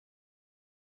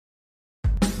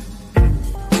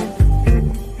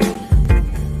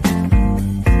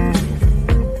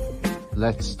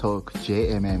Let's talk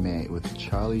JMMA with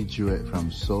Charlie Jewett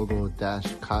from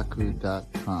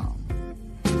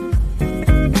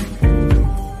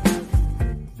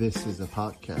sogo-kaku.com. This is a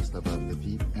podcast about the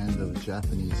deep end of the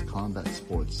Japanese combat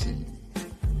sports scene.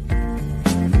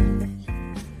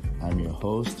 I'm your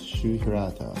host, Shu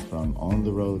Hirata from On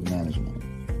the Road Management.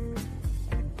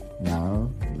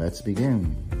 Now, let's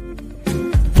begin.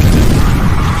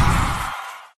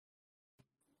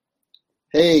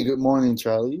 Hey, good morning,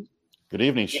 Charlie. Good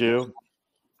evening, Shu.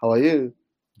 How are you?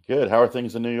 Good. How are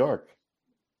things in New York?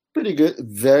 Pretty good.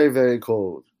 Very, very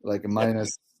cold. Like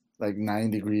minus 9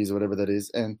 degrees, whatever that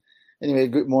is. And anyway,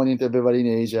 good morning to everybody in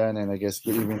Asia, and I guess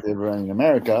good evening to everyone in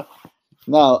America.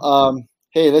 Now,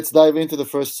 hey, let's dive into the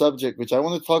first subject, which I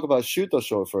want to talk about Shuto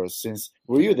Show first. Since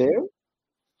were you there?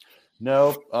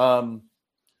 No.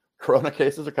 Corona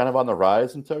cases are kind of on the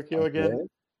rise in Tokyo again.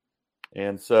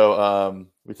 And so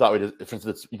we thought we'd just, for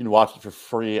instance, you can watch it for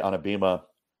free on Abema.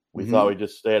 We thought we'd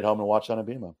just stay at home and watch on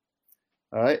Abema.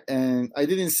 All right. And I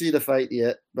didn't see the fight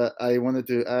yet, but I wanted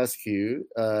to ask you,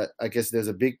 I guess there's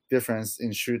a big difference in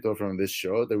Shuto from this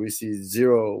show that we see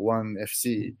 0-1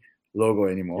 FC logo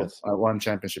anymore, Yes. One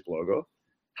championship logo.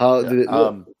 How did it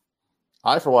look?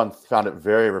 I, for one, found it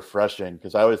very refreshing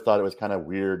because I always thought it was kind of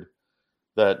weird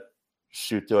that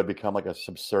Shuto had become like a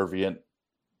subservient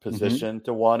position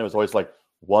to one. It was always like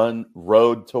one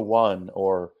road to one,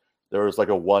 or there was like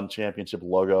a one championship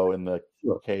logo in the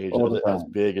cage. It was as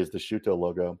big as the Shuto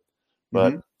logo.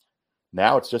 But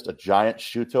now it's just a giant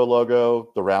Shuto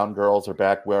logo. The round girls are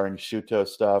back wearing Shuto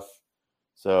stuff.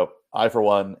 So I, for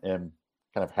one, am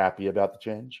kind of happy about the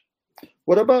change.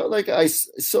 What about, like, I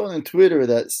saw on Twitter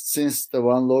that since the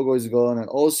one logo is gone and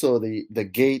also the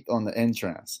gate on the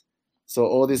entrance, so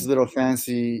all these little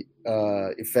fancy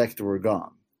effects were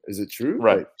gone. Is it true?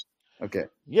 Right. Okay.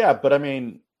 Yeah, but I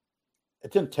mean,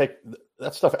 it didn't take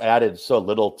that stuff added so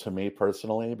little to me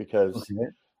personally because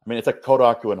I mean it's like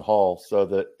Korakuen Hall, so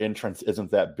the entrance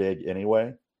isn't that big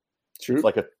anyway. True. It's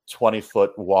like a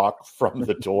 20-foot walk from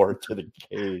the door to the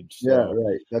cage. So yeah,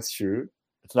 right. That's true.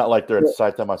 It's not like they're at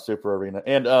Saitama Super Arena.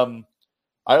 And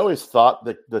I always thought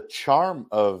that the charm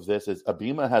of this is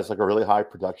Abema has like a really high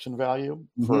production value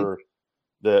for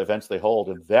the events they hold,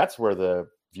 and that's where the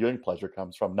viewing pleasure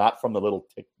comes from, not from the little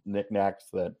knickknacks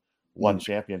that one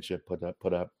championship put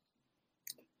up.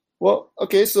 Well,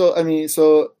 okay, so I mean,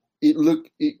 so it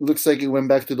looks like it went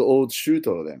back to the old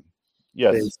Shuto then.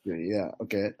 Yes. Basically, yeah.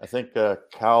 Okay. I think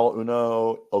Kao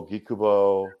Uno,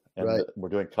 Ogikubo, and we're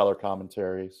doing color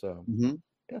commentary. So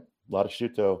yeah, a lot of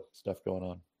Shuto stuff going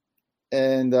on.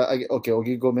 And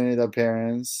Ogikubo made an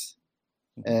appearance,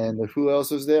 and who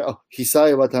else was there? Oh,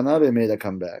 Hisai Watanabe made a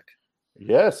comeback.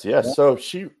 Yes. Yeah. So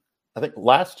I think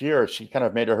last year she kind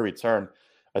of made her return.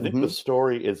 I think the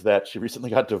story is that she recently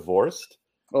got divorced.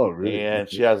 Oh, really? And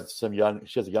she has a young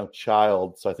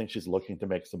child, so I think she's looking to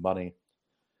make some money.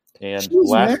 And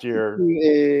last year,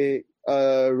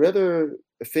 a rather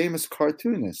famous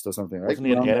cartoonist or something, right? Wasn't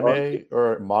he an anime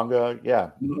or manga? Yeah.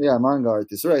 Yeah, manga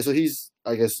artist. Right. So he's,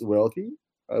 I guess, wealthy,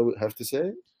 I would have to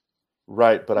say.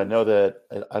 Right, but I know that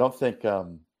I don't think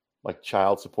like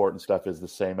child support and stuff is the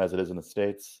same as it is in the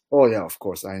States. Oh yeah, of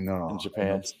course, I know. In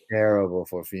Japan, it's terrible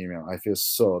for female. I feel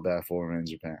so bad for women in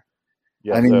Japan.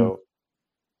 Yeah, I mean,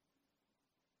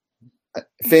 a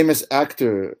famous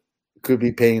actor could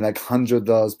be paying like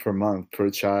 $100 per month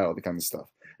per child, kind of stuff.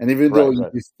 And even though you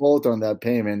default on that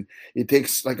payment, it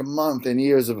takes like a month and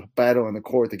years of battle in the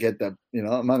court to get that,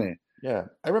 money. Yeah,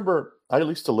 I remember I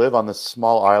used to live on this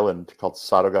small island called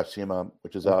Sadogashima,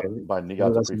 which is out by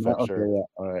Niigata Prefecture. Okay, yeah.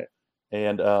 All right.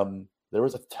 And there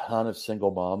was a ton of single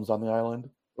moms on the island.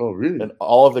 Oh, really? And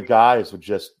all of the guys would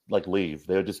just like leave.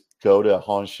 They would just go to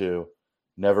Honshu,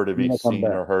 never to be seen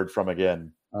or heard from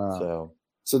again. So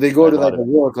they go to like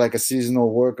work, like a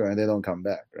seasonal worker, and they don't come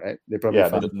back, right? They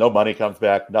probably no money comes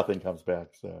back, nothing comes back.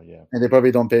 So yeah, and they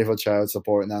probably don't pay for child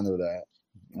support, none of that.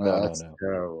 That's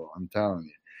terrible. I'm telling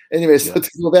you. Anyway, so to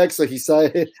go back, so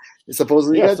Hisai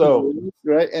supposedly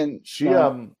right, and she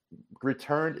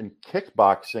returned in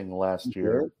kickboxing last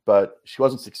year, but she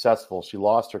wasn't successful. She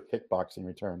lost her kickboxing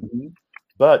return,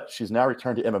 but she's now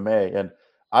returned to MMA. And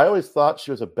I always thought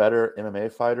she was a better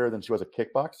MMA fighter than she was a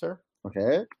kickboxer.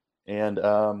 Okay, and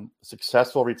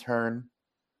successful return.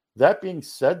 That being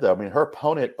said, though, I mean, her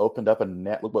opponent opened up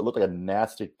what looked like a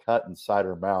nasty cut inside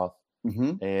her mouth,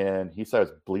 and Hisai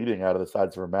was bleeding out of the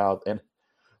sides of her mouth. And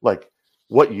like,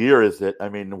 what year is it? I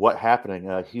mean, what happening?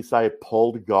 Hisai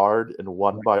pulled guard and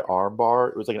won by armbar.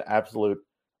 It was like an absolute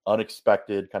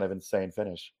unexpected, kind of insane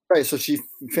finish. Right. So she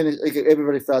finished. Like,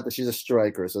 everybody thought that she's a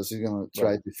striker, so she's going to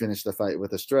try to finish the fight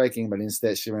with a striking, but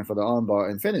instead she went for the armbar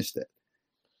and finished it.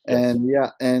 And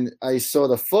and I saw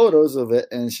the photos of it,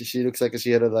 and she looks like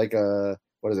she had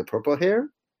what is it, purple hair,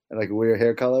 and like weird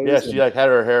hair colors. Yeah, she like had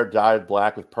her hair dyed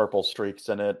black with purple streaks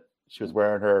in it. She was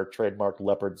wearing her trademark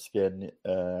leopard skin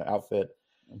outfit.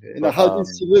 Okay. Now, how did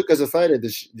she look as a fighter?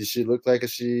 Did she look like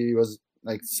she was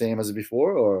like same as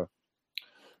before, or?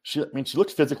 She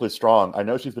looks physically strong. I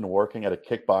know she's been working at a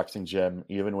kickboxing gym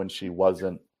even when she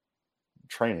wasn't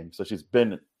training. So she's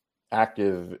been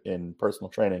active in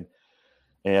personal training.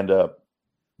 And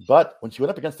but when she went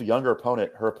up against the younger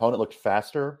opponent, her opponent looked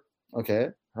faster. Okay.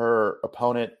 Her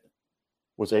opponent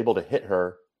was able to hit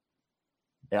her.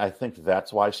 And I think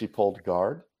that's why she pulled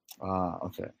guard.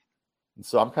 Okay. And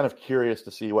so I'm kind of curious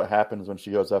to see what happens when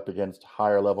she goes up against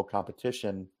higher level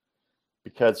competition,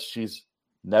 because she's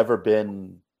never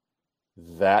been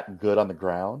that good on the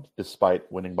ground despite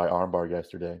winning by armbar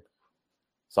yesterday.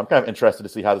 So I'm kind of interested to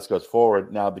see how this goes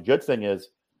forward. Now, the good thing is,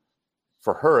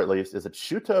 for her at least, is that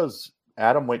Shuto's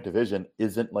atomweight division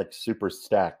isn't like super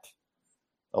stacked.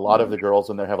 A lot of the girls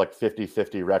in there have like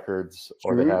 50-50 records,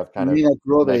 or they have kind of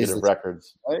negative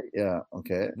records. Right? Yeah,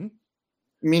 okay. Mm-hmm.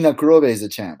 Mina Kurobe is a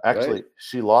champ. Actually, right?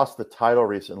 She lost the title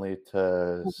recently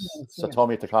to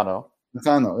Satomi Takano.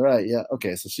 Takano, right? Yeah.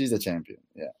 Okay, so she's a champion.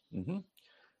 Yeah. Mm-hmm.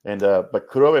 And but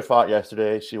Kurobe fought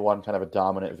yesterday. She won kind of a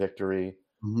dominant victory.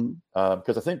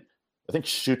 Because I think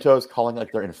Shuto's calling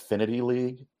like their Infinity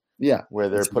League. Yeah. Where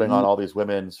they're putting on all these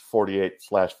women's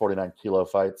 48/49 kilo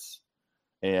fights.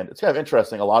 And it's kind of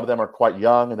interesting. A lot of them are quite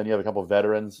young, and then you have a couple of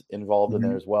veterans involved in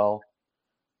there as well.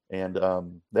 And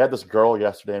they had this girl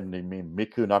yesterday named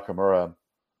Miku Nakamura,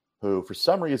 who for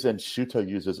some reason Shuto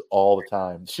uses all the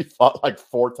time. She fought like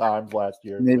 4 times last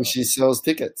year. Maybe she sells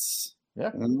tickets.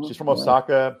 Yeah, she's from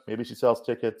Osaka. Maybe she sells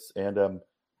tickets. And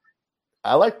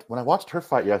I liked, when I watched her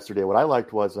fight yesterday, what I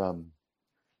liked was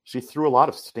she threw a lot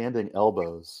of standing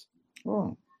elbows.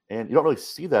 Oh. And you don't really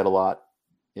see that a lot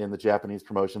in the Japanese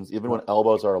promotions, even when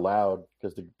elbows are allowed,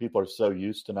 because the people are so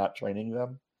used to not training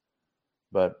them.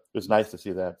 But it was nice to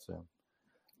see that. So,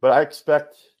 but I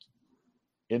expect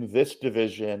in this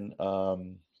division,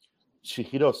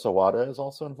 Chihiro Sawada is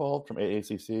also involved from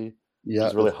AACC. Yeah,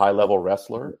 she's a really high-level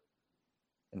wrestler.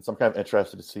 And so I'm kind of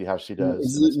interested to see how she does.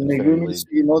 Is Megumi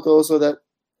Sugimoto also that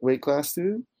weight class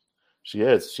too? She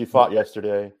is. She fought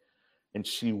yesterday, and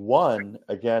she won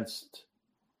against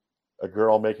a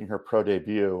girl making her pro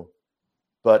debut,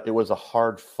 but it was a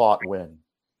hard-fought win.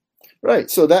 Right.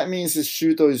 So that means that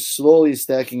Shuto is slowly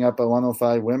stacking up a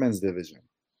 105 women's division.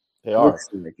 They are.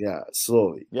 Yeah,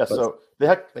 slowly. Yeah, so they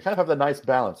kind of have the nice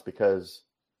balance, because,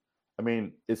 I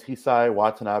mean, is Hisai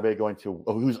Watanabe going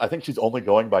to? I think she's only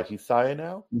going by Hisai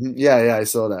now. Mm-hmm. Yeah, I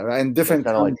saw that. Right? And different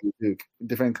kanji,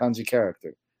 different kanji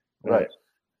character. Right.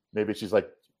 Maybe she's like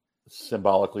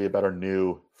symbolically about her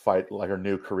new fight, like her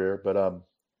new career. But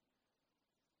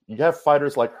you have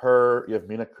fighters like her. You have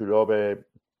Mina Kurobe,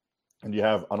 and you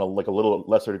have, on a little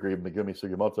lesser degree, Megumi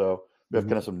Sugimoto. You have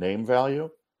kind of some name value,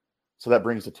 so that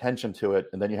brings attention to it.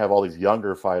 And then you have all these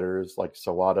younger fighters like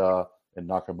Sawada and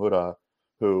Nakamura,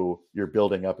 who you're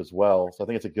building up as well. So I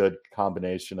think it's a good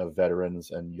combination of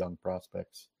veterans and young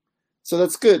prospects. So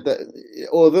that's good. That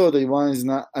although the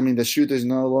Shuto is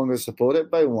no longer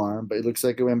supported by one, but it looks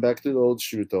like it went back to the old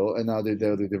Shuto, and now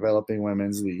they're developing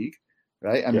women's league,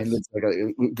 right? I mean, it's like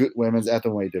a good women's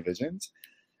atomweight divisions.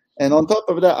 And on top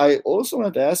of that, I also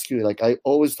wanted to ask you, like I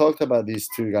always talked about these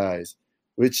two guys,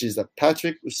 which is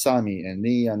Patrick Usami and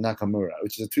Nia Nakamura,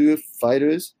 which is the two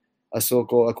fighters,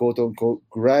 so-called quote-unquote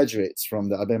graduates from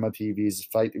the Abema TV's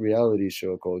fight reality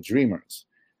show called Dreamers.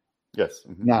 Yes.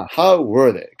 Mm-hmm. Now, how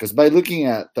were they? Because by looking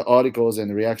at the articles and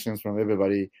the reactions from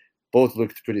everybody, both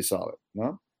looked pretty solid,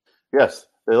 no? Yes,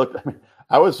 they looked.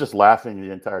 I was just laughing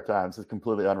the entire time. This is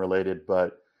completely unrelated,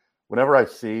 but whenever I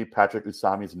see Patrick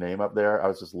Usami's name up there, I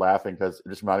was just laughing because it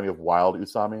just reminded me of Wild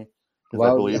Usami. Because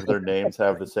I believe their names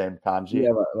have the same kanji.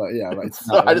 Right.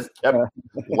 So I just kept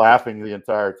laughing the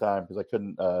entire time because I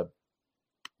couldn't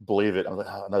believe it. I was like,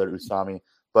 oh, another Usami.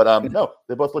 But no,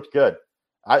 they both looked good.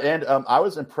 I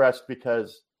was impressed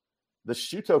because the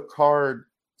Shuto card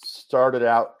started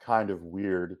out kind of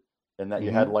weird in that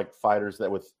you had like fighters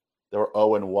that were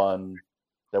 0-1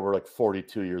 that were like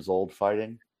 42 years old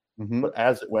fighting. But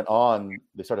as it went on,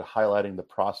 they started highlighting the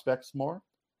prospects more.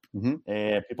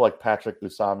 And people like Patrick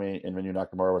Usami and Minu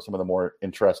Nakamura were some of the more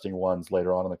interesting ones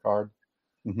later on in the card.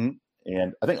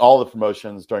 And I think all the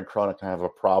promotions during Corona kind of have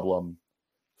a problem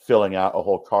filling out a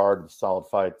whole card with solid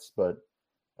fights. But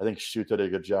I think Shuto did a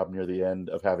good job near the end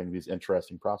of having these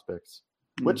interesting prospects,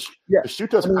 which to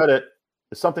Shuto's credit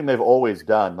is something they've always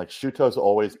done. Like Shuto's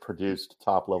always produced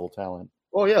top level talent.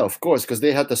 Oh yeah, of course, because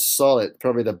they had the solid,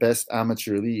 probably the best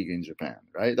amateur league in Japan,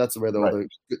 right? That's where all Right. the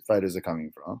good fighters are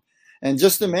coming from. And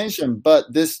just to mention,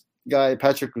 but this guy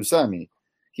Patrick Usami,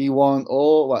 he won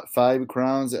all 5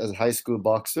 crowns as a high school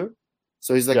boxer.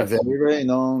 So he's like a Yes. very, very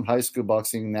known high school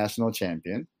boxing national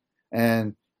champion.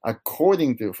 And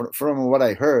according to from what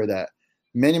I heard, that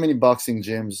many boxing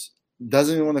gyms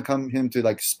doesn't even want to come him to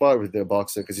like spar with their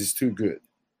boxer because he's too good.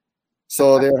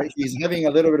 So he's having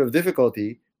a little bit of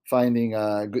difficulty finding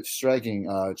good striking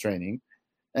training.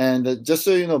 And just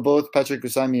so you know, both Patrick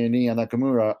Usami and Nia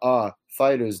Nakamura are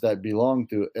fighters that belong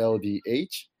to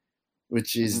LDH,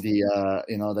 which is the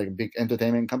like big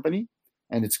entertainment company,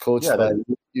 and it's coached by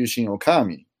Yushin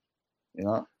Okami.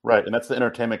 Right, and that's the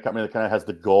entertainment company that kind of has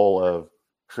the goal of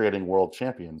creating world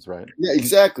champions, right? Yeah,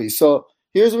 exactly. So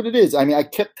here's what it is. I mean, I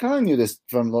kept telling you this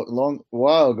from a long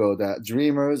while ago that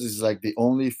Dreamers is like the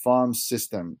only farm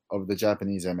system of the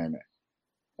Japanese MMA.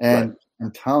 And right.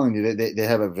 I'm telling you, they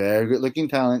have a very good looking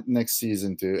talent next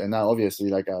season too. And now obviously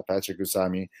like Patrick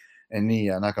Usami and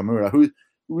Nia Nakamura.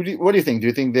 What do you think? Do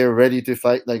you think they're ready to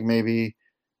fight like maybe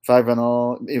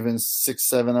 5-0, even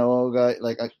 6-7-0 guy,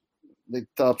 like the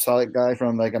top solid guy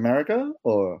from like America,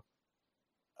 or?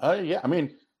 Yeah, I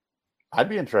mean, I'd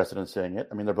be interested in seeing it.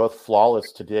 I mean, they're both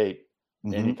flawless to date,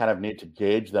 and you kind of need to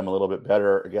gauge them a little bit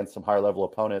better against some higher level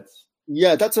opponents.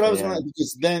 Yeah, that's what I was wondering,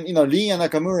 because then, Lia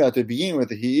Nakamura to begin with,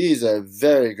 he is a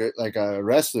very good, like a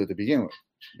wrestler to begin with,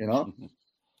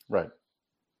 Right.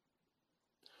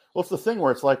 Well, it's the thing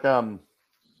where it's like when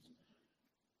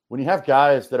you have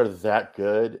guys that are that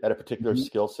good at a particular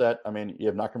skill set, I mean, you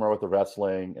have Nakamura with the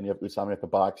wrestling and you have Usami with the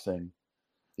boxing.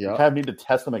 You kind of need to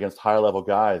test them against higher level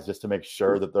guys just to make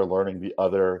sure that they're learning the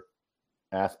other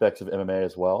aspects of MMA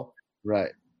as well.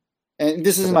 Right. And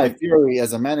this is my theory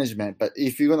as a management, but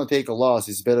if you're going to take a loss,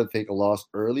 it's better to take a loss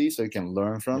early so you can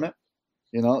learn from it,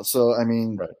 So, I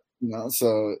mean,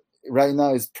 so right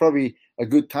now it's probably a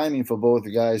good timing for both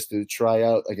guys to try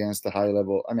out against the high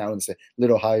level. I mean, I wouldn't say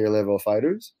little higher level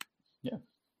fighters.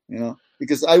 Yeah.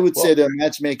 Because I would say their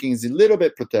matchmaking is a little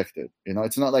bit protected.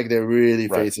 It's not like they're really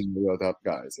facing the real top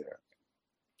guys there.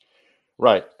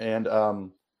 Right. And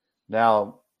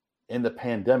now in the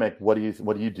pandemic, what do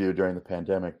you do during the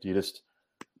pandemic? Do you just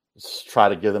try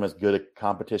to give them as good a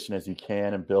competition as you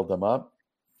can and build them up?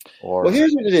 Or well,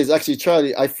 here's what it is. Actually,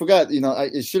 Charlie, I forgot.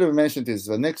 I should have mentioned this.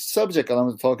 The next subject I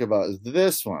want to talk about is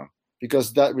this one,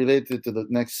 because that related to the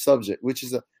next subject, which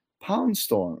is a Pound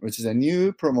Storm, which is a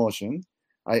new promotion.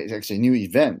 It's actually a new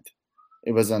event.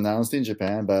 It was announced in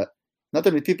Japan, but not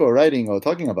that many people are writing or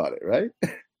talking about it, right?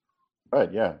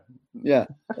 Right. Yeah. Yeah.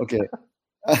 Okay.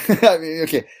 I mean,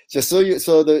 okay. Just so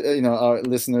our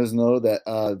listeners know that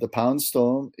the Pound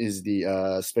Storm is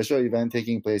the special event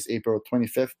taking place April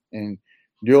 25th in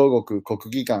Ryogoku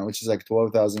Kokugikan, which is like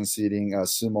 12,000 seating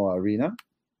sumo arena.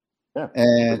 Yeah,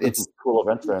 and it's cool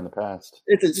events there in the past.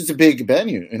 It's a big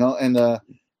venue, and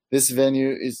this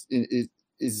venue is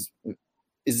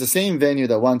the same venue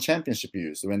that One Championship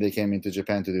used when they came into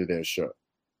Japan to do their show.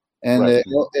 And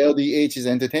LDH is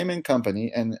an entertainment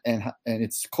company, and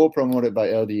it's co-promoted by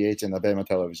LDH and Abema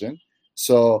Television.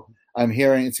 So I'm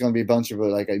hearing it's going to be a bunch of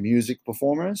like music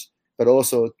performers, but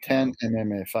also 10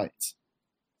 MMA fights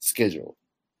scheduled.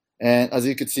 And as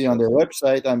you could see on their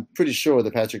website, I'm pretty sure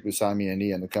that Patrick Usami and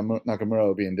Nia Nakamura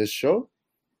will be in this show.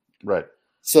 Right.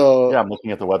 So yeah, I'm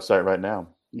looking at the website right now.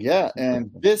 Yeah,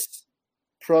 and this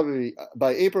probably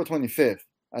by April 25th,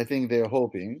 I think they're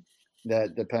hoping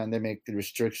that the pandemic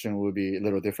restriction will be a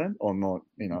little different, or more,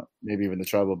 maybe even the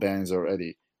travel bans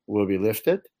already will be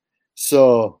lifted.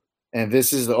 So, and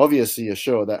this is obviously a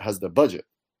show that has the budget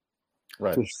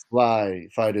to fly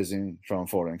fighters in from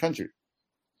foreign countries.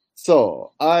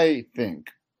 So I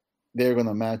think they're going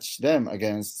to match them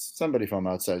against somebody from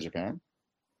outside Japan,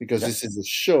 because this is a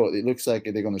show. It looks like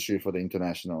they're going to shoot for the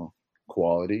international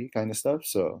quality kind of stuff.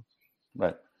 So,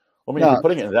 right. Well, I mean, if you're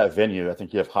putting it in that venue, I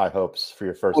think you have high hopes for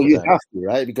your first event. You have to,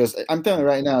 right? Because I'm telling you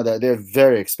right now that they're a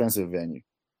very expensive venue.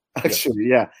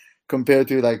 Actually, compared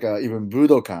to like even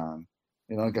Budokan,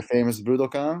 like a famous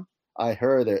Budokan. I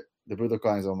heard that the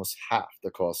Budokan is almost half the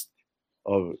cost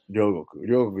of Ryogoku.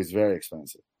 Ryogoku is very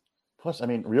expensive. Plus, I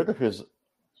mean, Ryogoku is.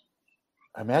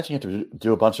 I imagine you have to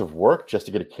do a bunch of work just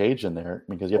to get a cage in there,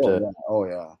 because you have to. Yeah. Oh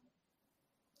yeah.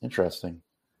 Interesting.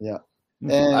 Yeah.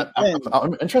 And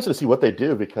I'm interested to see what they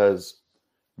do, because,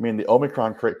 I mean, the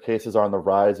Omicron cases are on the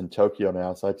rise in Tokyo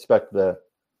now, so I expect to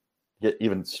get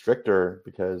even stricter,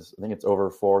 because I think it's over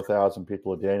 4,000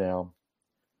 people a day now.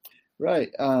 Right.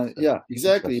 Yeah,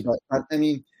 exactly. But I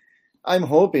mean, I'm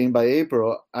hoping by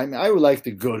April. I would like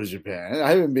to go to Japan.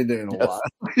 I haven't been there in a while.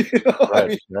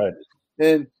 Right.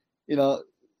 And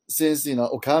since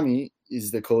Okami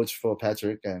is the coach for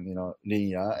Patrick and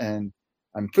Linya, and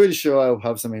I'm pretty sure I'll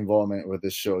have some involvement with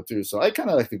this show too. So I kind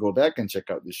of like to go back and check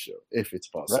out this show if it's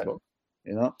possible.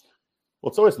 Well,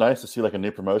 it's always nice to see like a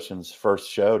new promotion's first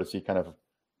show to see kind of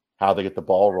how they get the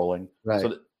ball rolling. Right.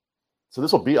 So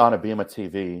this will be on Abema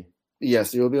TV.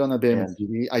 Yes, it will be on Abema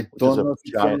TV. I don't know if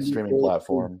it's giant streaming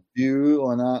platform view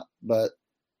or not, but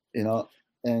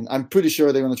and I'm pretty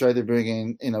sure they're going to try to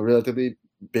bring in a relatively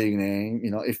big name,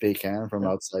 if they can from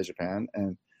outside Japan,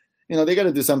 and they got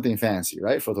to do something fancy,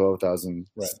 right, for 12,000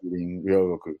 seating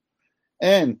Ryogoku.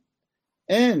 And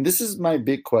this is my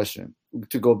big question.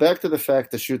 To go back to the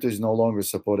fact that Shooto is no longer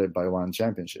supported by One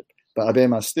Championship, but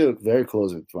Abema is still very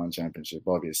close with One Championship,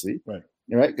 obviously,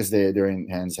 right? Because they're in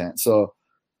hands. So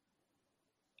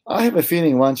I have a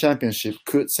feeling One Championship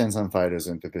could send some fighters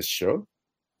into this show,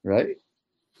 right?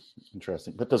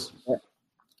 Interesting, but does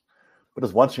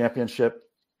One Championship?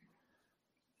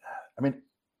 I mean,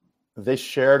 they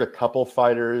shared a couple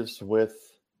fighters with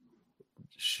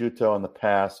Shooto in the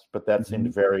past, but that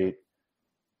seemed very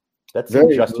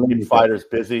just to keep fighters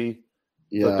busy.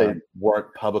 Yeah. But they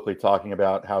weren't publicly talking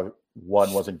about how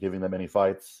One wasn't giving them any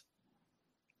fights.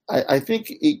 I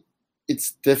think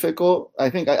it's difficult. I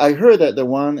think I heard that the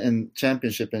One and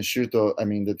Championship and Shooto, I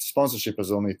mean, the sponsorship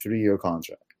was only 3-year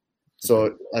contract.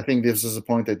 So I think this is a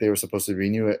point that they were supposed to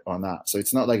renew it or not. So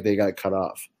it's not like they got cut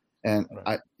off. And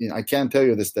I can't tell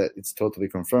you this that it's totally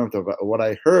confirmed. But what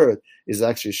I heard is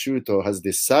actually Shooto has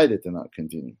decided to not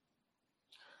continue.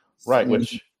 Right,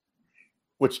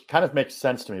 which kind of makes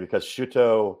sense to me because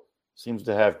Shooto seems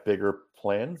to have bigger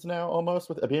plans now almost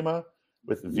with Abema,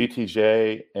 with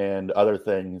VTJ and other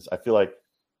things. I feel like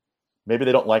maybe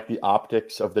they don't like the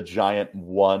optics of the giant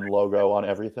One logo on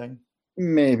everything.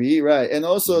 Maybe, right. And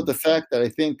also the fact that I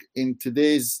think in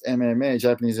today's MMA,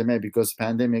 Japanese MMA, because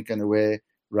pandemic and the way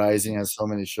Rising has so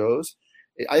many shows,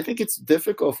 I think it's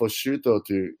difficult for Shooto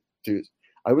to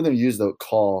I wouldn't use the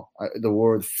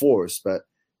word force, but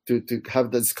to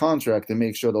have this contract to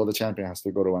make sure that all the champion has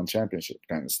to go to One Championship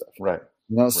kind of stuff. Right.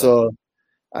 So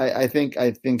I think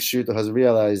Shooto has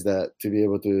realized that to be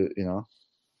able to,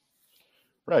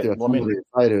 right. To accommodate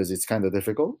fighters, it's kind of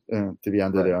difficult to be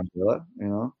under their umbrella,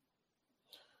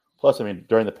 Plus, I mean,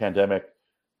 during the pandemic,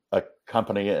 a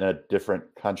company in a different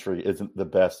country isn't the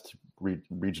best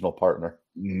regional partner.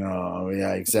 No,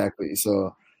 yeah, exactly.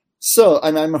 So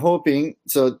I'm hoping.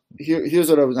 So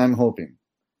here's what I'm hoping,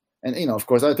 and of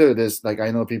course, I tell you this. Like I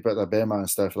know people at Abema and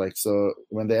stuff. Like so,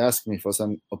 when they ask me for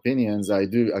some opinions, I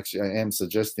am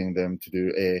suggesting them to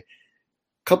do a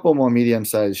couple more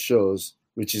medium-sized shows,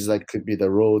 which is like could be the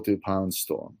Road to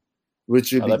Poundstorm,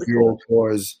 which would be geared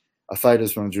towards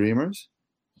fighters from Dreamers.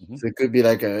 So it could be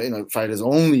like fighters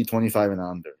only 25 and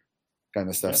under kind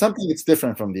of stuff. Something that's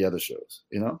different from the other shows,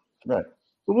 Right.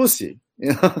 But we'll see.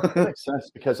 That makes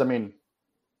sense because I mean,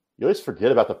 you always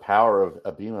forget about the power of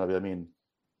Abema. I mean,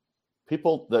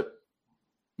 people that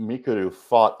Mikuru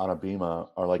fought on Abema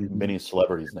are like mini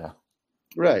celebrities now.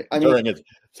 Right. During its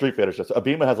Street Fighter shows. So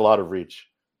Abema has a lot of reach.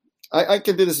 I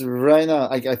can do this right now.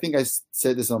 I think I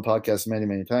said this on podcasts many,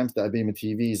 many times. That Abema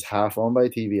TV is half owned by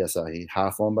TV Asahi,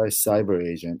 half owned by Cyber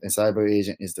Agent. And Cyber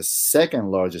Agent is the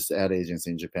second largest ad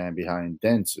agency in Japan behind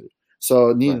Dentsu.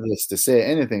 So needless to say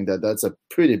anything, that's a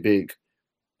pretty big,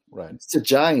 it's a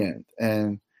giant.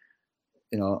 And,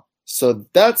 so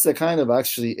that's the kind of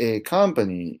actually a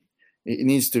company, it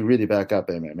needs to really back up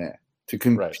MMA to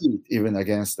compete even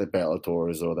against the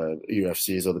Bellators or the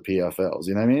UFCs or the PFLs,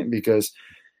 you know what I mean? Because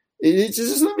it's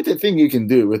just a limited thing you can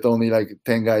do with only like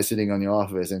 10 guys sitting on your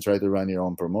office and try to run your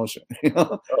own promotion.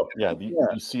 Oh, yeah.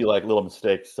 You see like little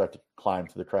mistakes start to climb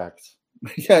through the cracks.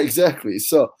 Yeah, exactly.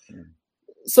 So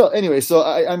anyway,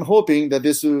 I'm hoping that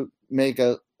this will make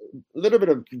a little bit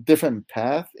of different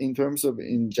path in terms of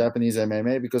in Japanese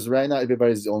MMA because right now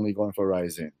everybody's only going for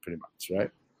Rising pretty much,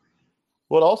 right?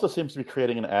 Well, it also seems to be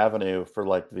creating an avenue for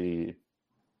like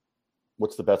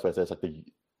what's the best way to say it? It's like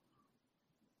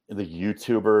the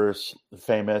YouTubers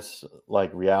famous, like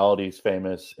reality's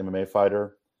famous MMA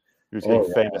fighter who's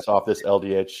getting famous off this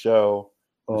LDH show.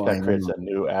 Which kind of creates a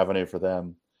new avenue for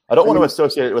them. I don't want to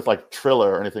associate it with like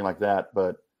Triller or anything like that,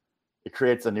 but it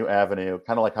creates a new avenue,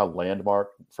 kind of like how Landmark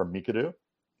from Mikuru.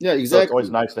 Yeah, exactly. So it's always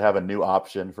nice to have a new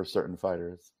option for certain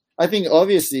fighters. I think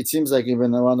obviously it seems like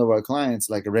even one of our clients,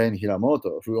 like Ren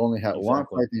Hiramoto, who only had one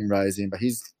fight in Rising, but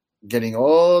he's getting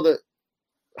all the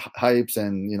hypes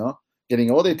and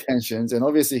getting all the attentions, and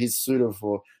obviously he's suited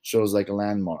for shows like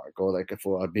Landmark or like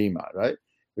for Abema, right?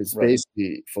 It's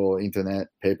basically for internet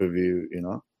pay-per-view,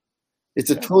 It's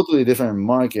a totally different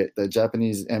market that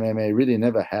Japanese MMA really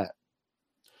never had,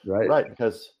 right? Right,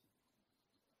 because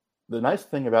the nice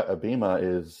thing about Abima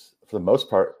is, for the most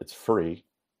part, it's free.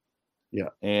 Yeah.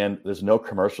 And there's no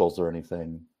commercials or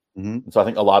anything. Mm-hmm. And so I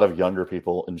think a lot of younger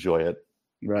people enjoy it.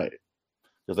 Right.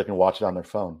 Because they can watch it on their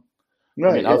phone.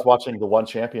 Right. I mean, I was watching the One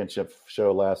Championship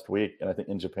show last week, and I think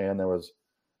in Japan there was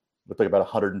like about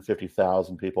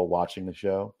 150,000 people watching the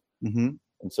show. Mm-hmm.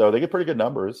 And so they get pretty good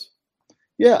numbers.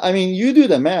 Yeah, I mean, you do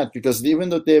the math because even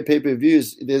though they're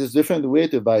pay-per-views, there's a different way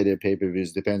to buy their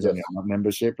pay-per-views. Depends on your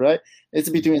membership, right? It's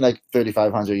between like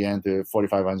 3,500 yen to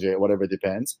 4,500, whatever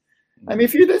depends. I mean,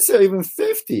 if you let's say even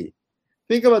 50,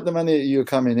 think about the money you're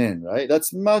coming in, right?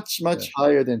 That's much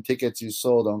higher than tickets you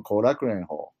sold on Korakuen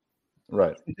Hall.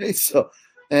 Right. So,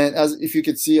 and as if you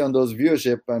could see on those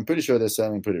viewership, I'm pretty sure they're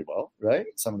selling pretty well, right?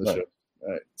 Some of the shows,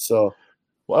 right? So.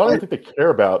 Well, I don't think they care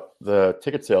about the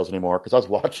ticket sales anymore because I was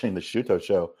watching the Shuto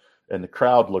show and the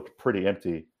crowd looked pretty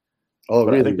empty. Oh,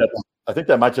 but really? I think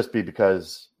that might just be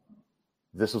because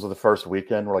this was the first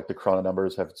weekend where like the Corona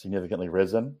numbers have significantly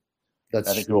risen. I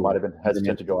think people might have been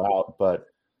hesitant to go out, but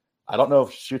I don't know if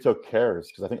Shuto cares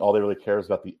because I think all they really care is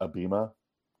about the Abima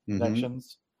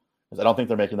connections. Because I don't think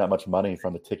they're making that much money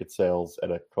from the ticket sales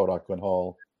at a Korakuen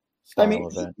Hall. I mean,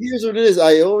 here's what it is.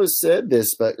 I always said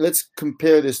this, but let's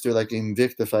compare this to like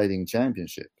Invicta Fighting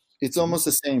Championship. It's almost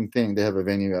the same thing. They have a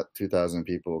venue at 2,000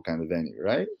 people kind of venue,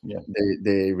 right? Yeah.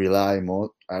 They rely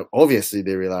more. Obviously,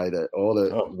 they rely that all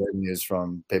the revenues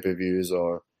from pay-per-views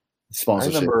or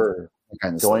sponsorship. I remember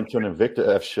going to an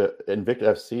Invicta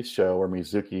FC show where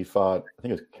Mizuki fought. I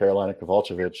think it was Carolina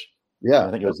Kovalchevich. Yeah,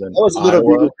 I think it was in a little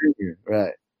bigger venue,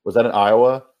 right? Was that in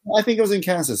Iowa? I think it was in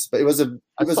Kansas, but it was a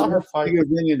bigger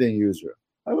venue than usual.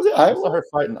 I saw her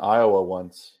fight in Iowa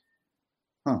once.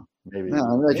 Huh? Maybe. No,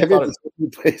 I'm like, have you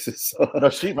places? So. No,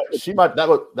 she might.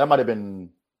 That might have been.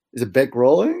 Is it Beck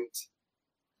Rawlings?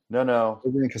 No.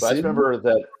 But I just remember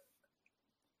that.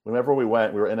 Whenever we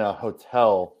went, we were in a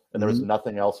hotel and there was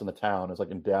nothing else in the town. It was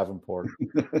like in Davenport.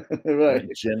 Right.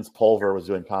 Jens Pulver was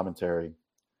doing commentary.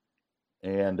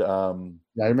 And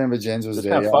I remember Jens was there.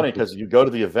 It's kind of funny because you go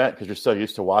to the event because you're so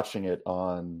used to watching it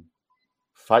on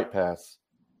Fight Pass,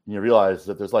 and you realize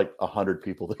that there's like 100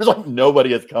 people. There's like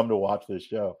nobody has come to watch this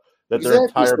show. That their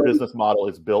entire business model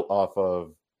is built off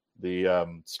of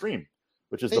the stream,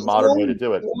 which is the modern way to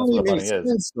do it. That's what money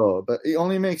is. But it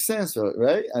only makes sense,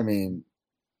 right? I mean,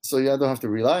 so you don't have to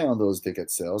rely on those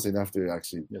ticket sales. You don't have to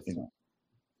actually,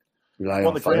 rely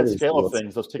on the grand scale of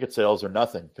things. Those ticket sales are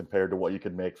nothing compared to what you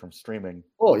could make from streaming.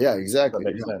 Oh yeah, exactly.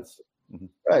 That makes sense. Mm-hmm.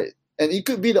 Right, and it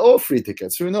could be all free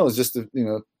tickets. Who knows? Just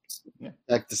to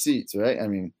back the seats, right? I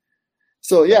mean,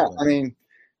 so I mean,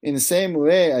 in the same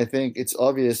way, I think it's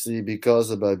obviously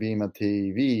because of Abima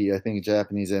TV. I think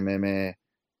Japanese MMA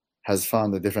has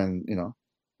found a different,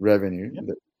 revenue.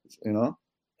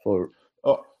 For.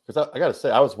 Oh, because I got to say,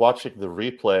 I was watching the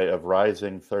replay of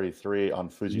Rising 33 on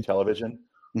Fuji Television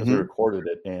because we recorded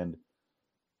it, and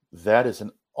that is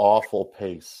an awful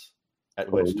pace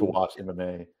at which to watch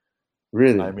MMA.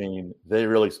 Really? I mean, they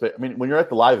really. When you're at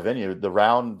the live venue,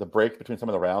 the break between some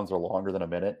of the rounds are longer than a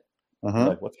minute.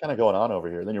 Like, what's kind of going on over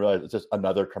here? And then you realize it's just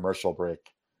another commercial break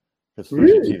because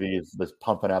Fuji TV is just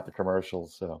pumping out the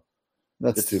commercials. So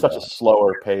it's such a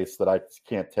slower pace that I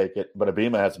can't take it. But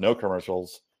Abima has no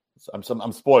commercials.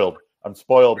 I'm spoiled. I'm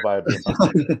spoiled by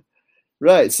Abima.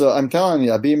 Right. So I'm telling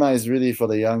you, Abima is really for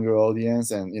the younger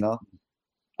audience, and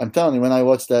I'm telling you, when I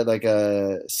watched that like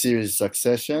a series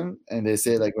Succession, and they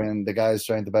say like when the guy is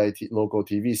trying to buy a local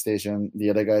TV station,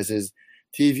 the other guy says,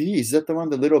 "TV, is that the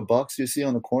little box you see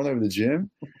on the corner of the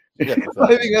gym?" Yeah,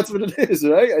 I think that's what it is,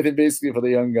 right? I think basically for the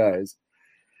young guys.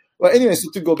 Well, anyway, so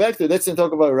to go back to let's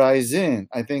talk about Rizin.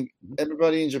 I think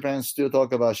everybody in Japan still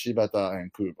talk about Shibata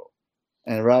and Kubo,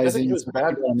 and Rizin. I think it was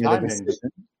bad timing,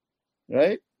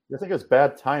 right? I think it was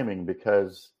bad timing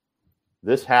because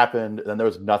this happened, and then there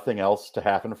was nothing else to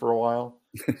happen for a while.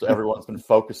 So everyone's been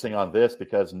focusing on this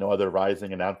because no other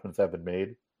Rising announcements have been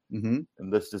made. And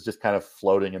this is just kind of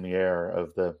floating in the air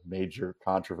of the major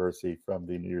controversy from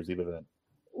the New Year's Eve event.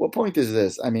 What point is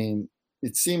this? I mean,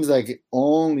 it seems like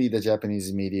only the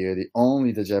Japanese media,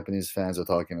 only the Japanese fans are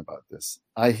talking about this.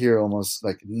 I hear almost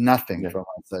like nothing from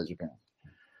outside Japan.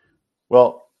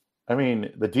 Well, I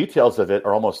mean, the details of it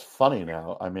are almost funny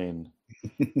now. I mean,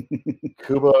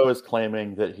 Kubo is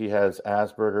claiming that he has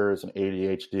Asperger's and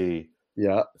ADHD.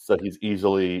 Yeah. So he's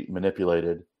easily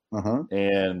manipulated.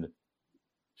 And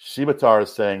Shibata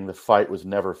is saying the fight was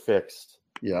never fixed.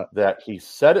 Yeah. That he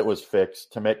said it was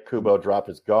fixed to make Kubo drop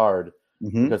his guard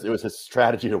because it was his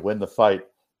strategy to win the fight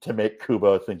to make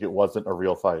Kubo think it wasn't a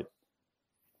real fight.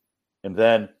 And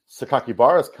then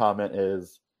Sakakibara's comment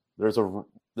is there's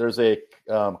a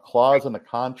clause in the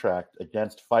contract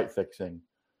against fight fixing,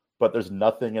 but there's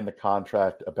nothing in the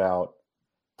contract about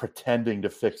pretending to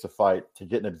fix a fight to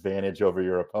get an advantage over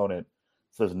your opponent.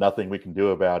 So there's nothing we can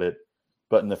do about it.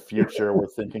 But in the future, we're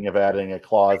thinking of adding a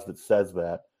clause that says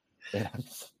that. And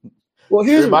Well,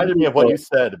 it reminded me of what you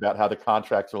said about how the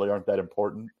contracts really aren't that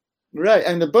important. Right.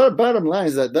 And the bottom line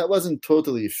is that wasn't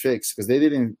totally fixed because they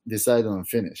didn't decide on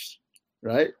finish,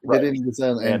 right? They didn't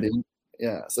decide on ending.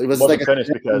 Yeah. So it was wasn't like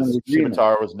finished because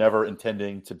Shibata was never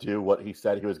intending to do what he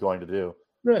said he was going to do.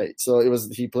 Right. So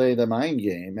he played a mind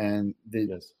game, and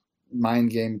the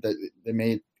mind game that they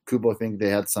made Kubo think they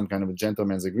had some kind of a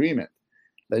gentleman's agreement.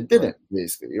 They didn't,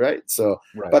 basically, right? So,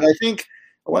 but I think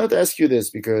I wanted to ask you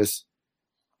this because,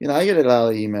 I get a lot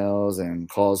of emails and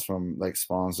calls from like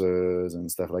sponsors and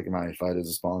stuff, like my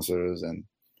fighters' sponsors, and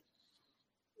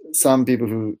some people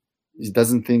who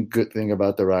doesn't think good thing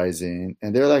about the Rising,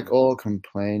 and they're like all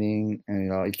complaining, and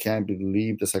you can't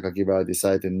believe the Sakakibara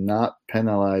decided to not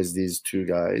penalize these two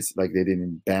guys, like they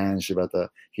didn't ban Shibata,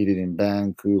 he didn't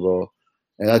ban Kubo,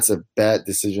 and that's a bad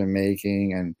decision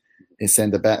making, and it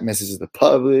sent a bad message to the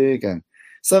public. And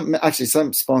some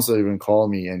sponsor even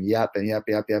called me and yap and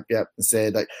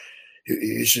said like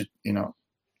you should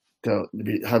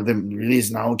have them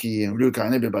release Naoki and Ruka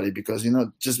and everybody because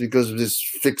just because of this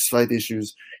fixed fight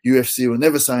issues, UFC will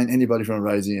never sign anybody from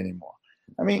Rising anymore.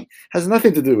 I mean, has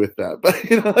nothing to do with that, but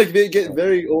like they get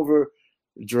very over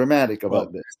dramatic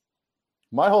about this.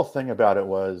 My whole thing about it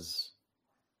was,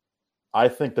 I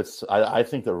think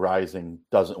the Rising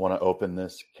doesn't want to open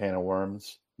this can of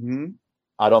worms. Mm-hmm.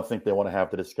 I don't think they want to have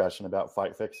the discussion about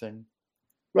fight fixing.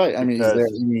 Right. I mean, is there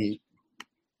any?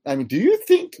 I mean, do you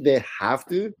think they have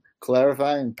to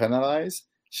clarify and penalize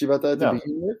Shibata to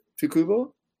begin with to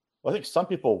Kubo? Well, I think some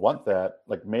people want that.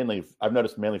 Like I've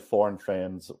noticed mainly foreign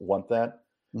fans want that.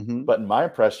 Mm-hmm. But in my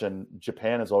impression,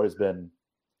 Japan has always been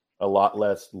a lot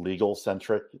less legal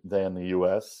centric than the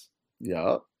U.S.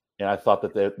 Yeah. And I thought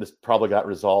that this probably got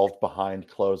resolved behind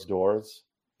closed doors.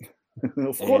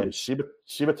 Of course. And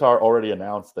Shibata already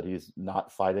announced that he's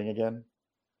not fighting again.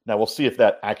 Now we'll see if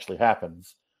that actually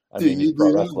happens. You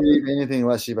do not believe anything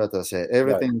what Shibata said.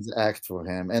 Everything's act for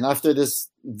him. And after this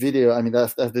video,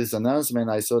 after this announcement,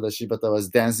 I saw that Shibata was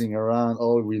dancing around,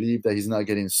 all relieved that he's not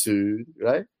getting sued,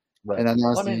 right? And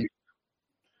announced I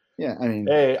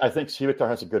think Shibata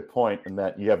has a good point in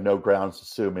that you have no grounds to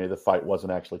sue me. The fight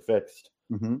wasn't actually fixed.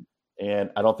 Mm-hmm.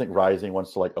 And I don't think Rising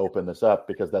wants to open this up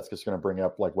because that's just going to bring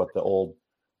up what the old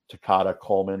Takada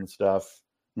Coleman stuff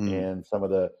and some of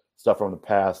the stuff from the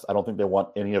past. I don't think they want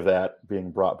any of that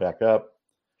being brought back up.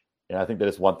 And I think they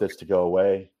just want this to go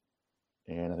away.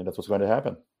 And I think that's what's going to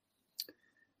happen.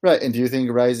 Right. And do you think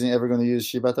Rising ever going to use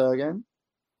Shibata again?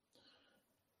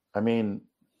 I mean,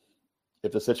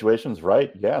 if the situation's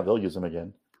right, yeah, they'll use him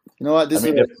again. You know what? This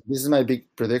is my big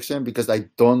prediction because I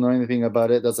don't know anything about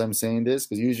it. That's why I'm saying this,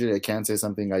 because usually I can't say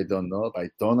something I don't know.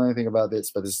 I don't know anything about this,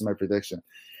 but this is my prediction.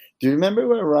 Do you remember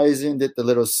when Rising did the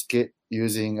little skit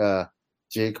using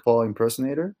Jake Paul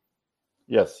impersonator?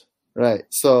 Yes. Right.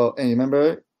 So, and you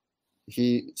remember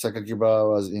Sakakibara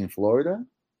was in Florida?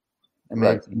 And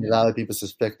a lot of people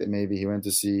suspect that maybe he went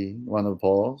to see one of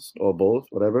Paul's or both,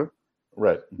 whatever.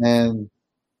 Right. And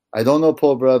I don't know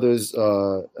Paul brothers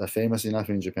are famous enough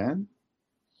in Japan,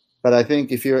 but I think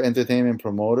if you're an entertainment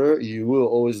promoter, you will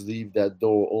always leave that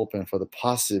door open for the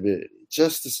possibility,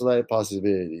 just a slight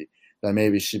possibility, that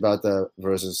maybe Shibata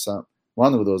versus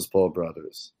one of those Paul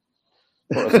brothers.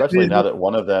 Well, especially now that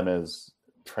one of them is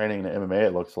training in MMA,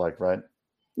 it looks like, right?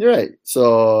 You're right.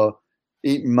 So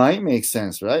it might make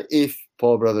sense, right? If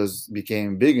Paul brothers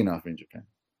became big enough in Japan.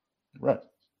 Right.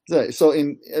 Right. So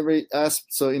in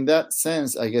that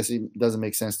sense, I guess it doesn't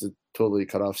make sense to totally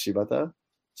cut off Shibata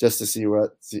just to see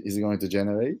what he's going to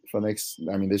generate for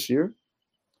this year.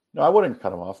 No, I wouldn't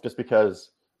cut him off just because,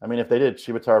 if they did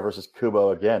Shibata versus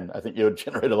Kubo again, I think it would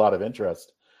generate a lot of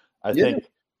interest. I think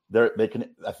that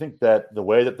the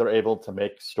way that they're able to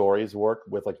make stories work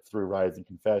with through Rising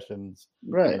Confessions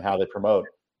and how they promote,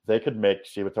 they could make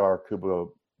Shibata or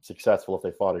Kubo successful if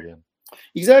they fought again.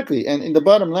 Exactly, and in the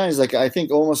bottom line is I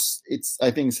think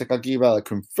Sakakibara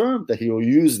confirmed that he will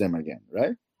use them again,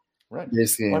 right? Right.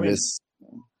 Basically,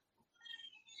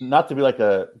 not to be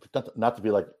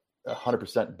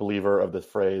 100% believer of the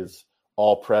phrase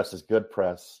 "all press is good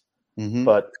press,"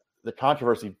 but the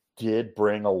controversy did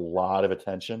bring a lot of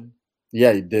attention.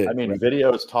 Yeah, it did.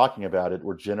 Videos talking about it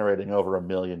were generating over 1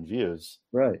 million views.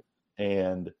 Right,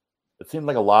 and it seemed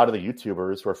like a lot of the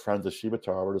YouTubers who are friends of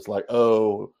Shibata were just like,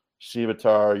 "Oh,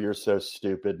 Shibata, you're so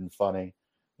stupid and funny."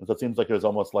 And so it seems like it was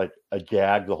almost like a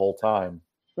gag the whole time.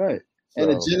 Right. So,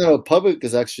 and the general public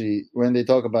is actually, when they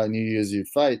talk about New Year's Eve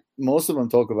fight, most of them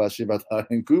talk about Shibata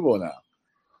and Kubo now.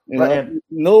 You Right, know, and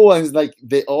no one's like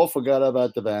they all forgot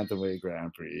about the Bantamweight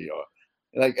Grand Prix or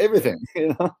like everything.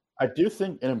 You know. I do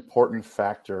think an important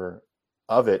factor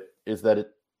of it is that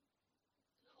it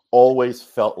always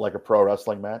felt like a pro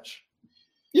wrestling match,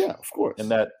 Yeah, of course. and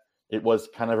that it was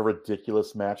kind of a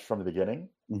ridiculous match from the beginning.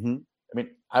 Mm-hmm. I mean,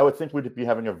 I would think we'd be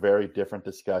having a very different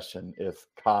discussion if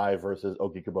Kai versus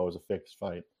Ogikubo was a fixed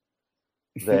fight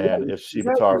than if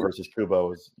Shibatar Exactly. versus Kubo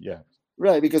was, yeah.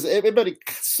 Right, because everybody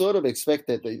sort of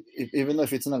expected that even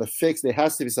if it's not a fix, there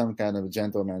has to be some kind of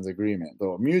gentleman's agreement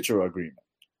or mutual agreement.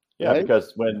 Yeah, right?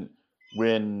 because when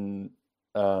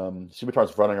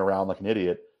Shibatar's running around like an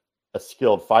idiot, a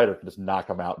skilled fighter can just knock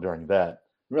him out during that.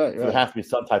 Right, So there has to be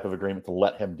some type of agreement to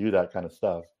let him do that kind of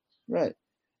stuff. right.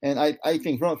 And I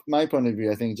think from my point of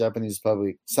view, I think Japanese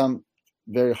public, some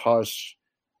very harsh,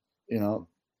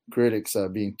 critics are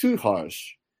being too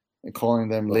harsh and calling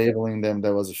them, labeling them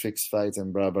that was a fixed fight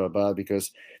and blah, blah, blah.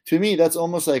 Because to me, that's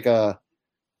almost like a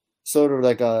sort of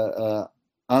like a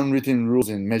unwritten rules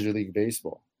in Major League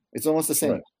Baseball. It's almost the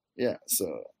same. Right. Yeah.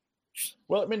 So,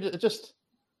 well, I mean,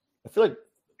 I feel like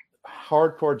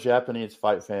hardcore Japanese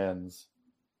fight fans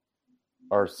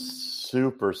are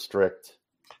super strict,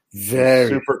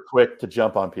 super quick to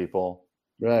jump on people.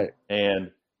 Right.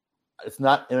 And it's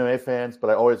not MMA fans, but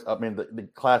the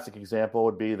classic example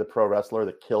would be the pro wrestler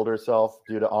that killed herself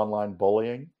due to online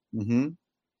bullying. Mm-hmm.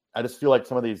 I just feel like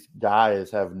some of these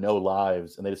guys have no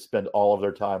lives and they just spend all of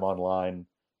their time online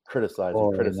criticizing.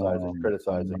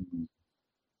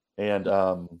 And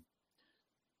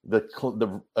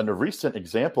the recent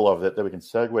example of it that we can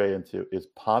segue into is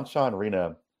Panchan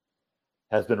Rina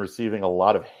has been receiving a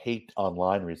lot of hate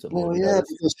online recently. Oh, yeah,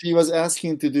 because she was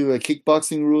asking to do a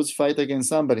kickboxing rules fight against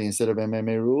somebody instead of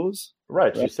MMA rules.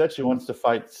 Right. She said she wants to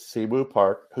fight Siwoo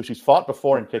Park, who she's fought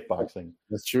before in kickboxing.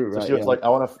 That's true. So right, she was like,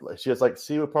 she was like,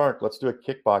 Siwoo Park, let's do a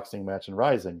kickboxing match in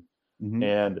Rising. Mm-hmm.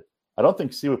 And I don't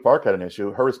think Siwoo Park had an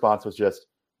issue. Her response was just,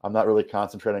 I'm not really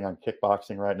concentrating on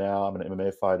kickboxing right now. I'm an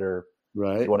MMA fighter.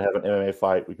 Right. If you want to have an MMA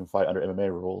fight, we can fight under MMA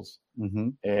rules.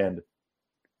 Mm-hmm. And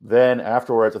then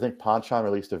afterwards, I think Panchan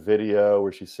released a video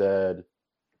where she said,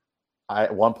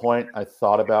 at one point, I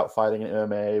thought about fighting in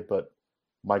MMA, but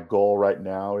my goal right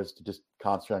now is to just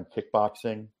concentrate on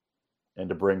kickboxing and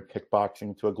to bring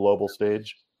kickboxing to a global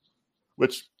stage,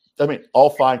 which, I mean, all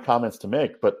fine comments to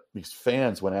make, but these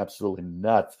fans went absolutely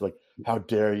nuts. Like, how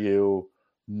dare you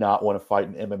not want to fight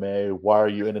in MMA? Why are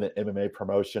you in an MMA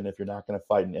promotion if you're not going to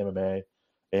fight in MMA?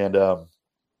 And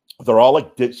they're all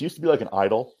like, she used to be like an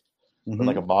idol, and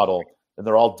like a model, and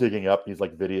they're all digging up these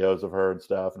like videos of her and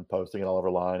stuff and posting it all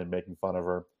over line and making fun of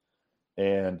her.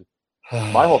 And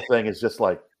my whole thing is just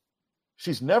like,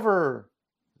 she's never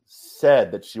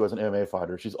said that she was an MMA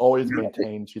fighter. She's always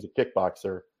maintained she's a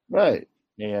kickboxer. Right.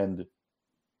 And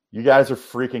you guys are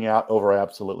freaking out over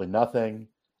absolutely nothing.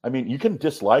 I mean, you can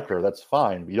dislike her. That's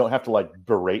fine. But you don't have to like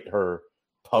berate her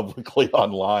publicly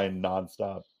online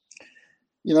nonstop.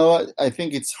 You know what? I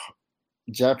think it's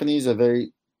Japanese are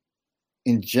very,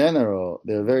 in general,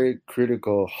 they're very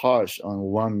critical, harsh on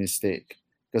one mistake.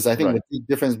 Because I think the big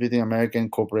difference between American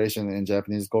corporation and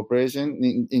Japanese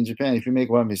corporation, in Japan, if you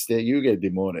make one mistake, you get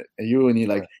demoted. And you will need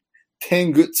like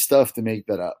 10 good stuff to make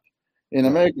that up. In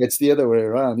America, it's the other way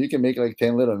around. You can make like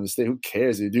 10 little mistakes. Who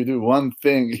cares? If you do one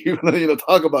thing, you're going to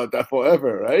talk about that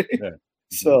forever, right? Yeah.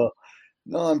 So,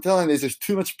 no, I'm telling you, there's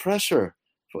too much pressure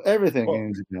for everything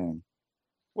in Japan.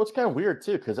 Well, it's kind of weird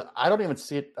too, because I don't even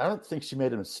see it. I don't think she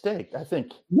made a mistake. I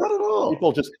think not at all.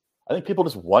 People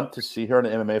just want to see her in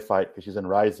an MMA fight because she's in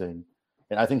Rising,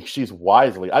 and I think she's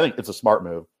wisely. I think it's a smart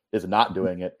move is not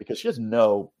doing it because she has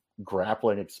no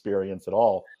grappling experience at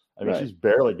all. I mean, she's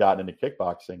barely gotten into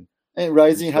kickboxing. And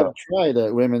Rising have tried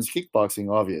women's kickboxing,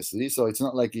 obviously, so it's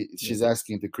not like she's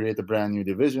asking to create a brand new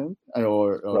division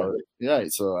or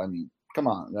So I mean, come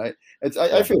on, right?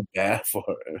 I feel bad for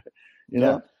her, you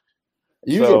know.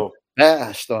 You get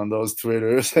bashed on those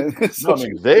Twitters. No, I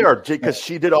mean, they are, because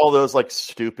she did all those like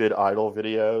stupid idol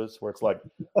videos where it's like,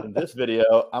 in this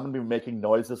video, I'm going to be making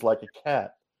noises like a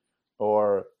cat.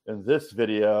 Or in this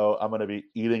video, I'm going to be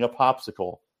eating a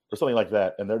popsicle or something like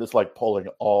that. And they're just like pulling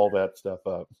all that stuff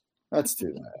up. That's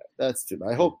too bad.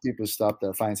 I hope people stop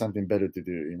that, find something better to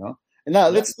do, you know? And now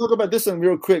let's talk about this one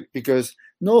real quick because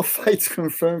no fights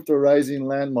confirmed for Rising,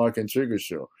 Landmark, and Trigger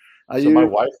Show.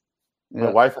 My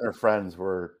wife and her friends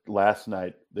were last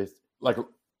night. They like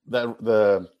that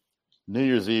the New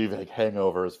Year's Eve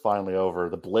hangover is finally over.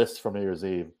 The bliss from New Year's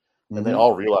Eve, and they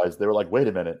all realized, they were like, "Wait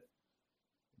a minute!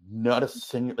 Not a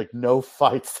single no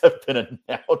fights have been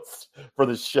announced for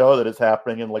the show that is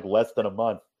happening in like less than a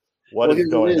month. What is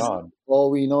going on?"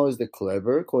 All we know is the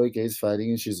clever Koike is fighting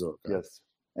in Shizuoka. Yes,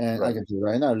 And I Right. can tell you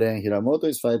right now, Ren Hiramoto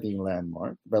is fighting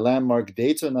Landmark, but Landmark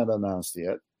dates are not announced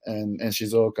yet, and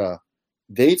Shizuoka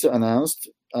dates are announced,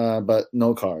 but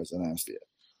no cards announced yet.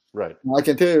 Right. I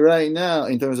can tell you right now,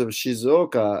 in terms of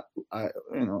Shizuoka, a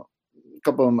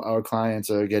couple of our clients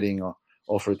are getting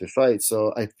offered to fight,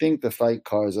 so I think the fight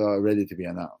cards are ready to be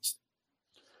announced.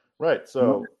 Right.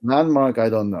 So Landmark, I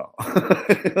don't know.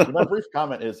 my brief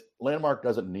comment is Landmark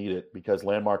doesn't need it because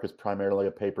Landmark is primarily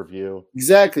a pay-per-view.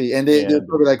 Exactly, and they're And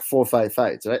probably like 4 or 5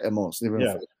 fights, right? At most, even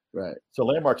yeah. 4. Right. So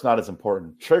Landmark's not as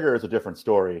important. Trigger is a different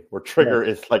story where Trigger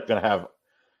is like going to have, I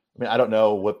mean, I don't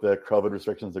know what the COVID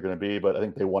restrictions are going to be, but I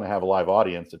think they want to have a live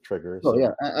audience at Trigger. Oh, so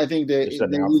yeah. I think they're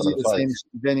should announce some using of the the same fights.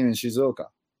 venue in Shizuoka.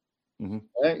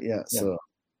 Right? Yeah. So, yeah,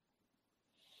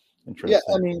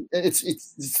 Interesting. I mean,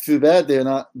 it's too bad they're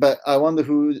not, but I wonder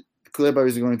who Kleber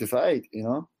is going to fight, you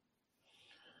know?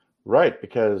 Right,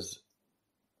 because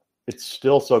it's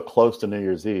still so close to New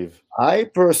Year's Eve. I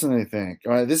personally think,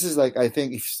 all right, this is like, I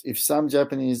think if some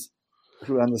Japanese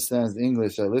who understands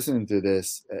English are listening to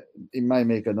this, it might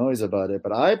make a noise about it,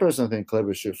 but I personally think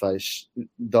Kleber should fight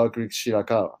Dark Rick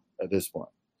Shirakawa at this point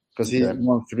because he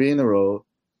won 3 in a row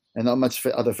and not much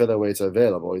other featherweights are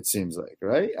available, it seems like,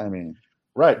 right? I mean,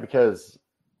 right, because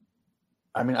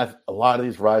I mean, a lot of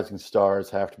these rising stars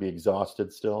have to be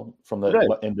exhausted still from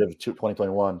the end of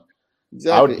 2021.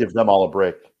 Exactly. I would give them all a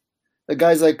break. The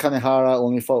guys like Kanehara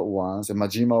only fought once, and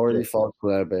Majima already fought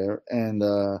Kleber, and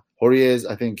Horier's,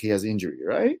 I think he has injury,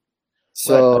 right?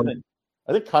 So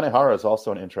I think Kanehara is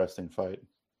also an interesting fight.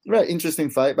 Right, interesting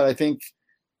fight, but I think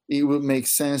it would make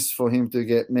sense for him to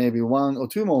get maybe 1 or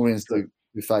 2 more wins to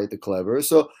fight the Kleber.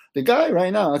 So the guy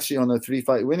right now actually on a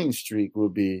 3-fight winning streak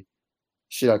would be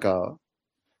Shirakawa.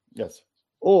 Yes.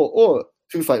 Or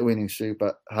 2-fight winning streak,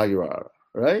 but Hagiwara,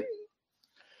 right?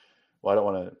 Well, I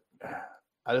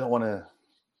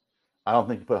don't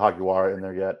think you put Hagiwara in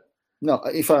there yet. No,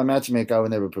 if I'm a matchmaker, I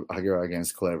would never put Hagiwara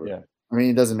against Kleber. Yeah. I mean,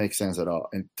 it doesn't make sense at all.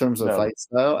 In terms of fight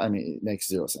style, I mean, it makes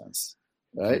 0 sense.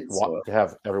 Right? To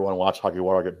have everyone watch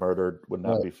Hagiwara get murdered would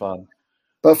not be fun.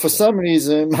 But for some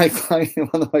reason, one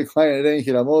of my clients, Ren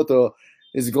Hiramoto,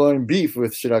 is going beef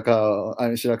with Shirakawa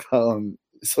on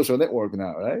social network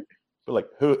now, right? But like,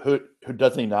 who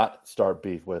doesn't he not start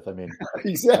beef with? I mean,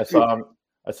 exactly.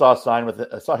 I saw him with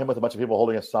a bunch of people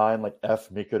holding a sign like F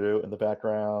Mikuru in the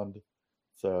background.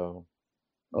 So,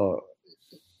 was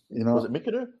it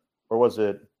Mikuru or was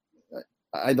it?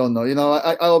 I don't know.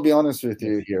 I'll be honest with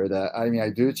you here that I mean I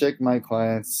do check my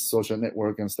clients' social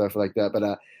network and stuff like that,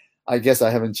 but I guess I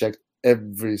haven't checked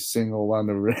every single one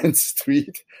of Ren's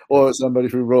tweet or somebody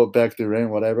who wrote back to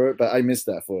Ren, whatever. But I missed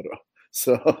that photo.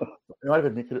 So it might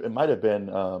have been Mikuru. It might have been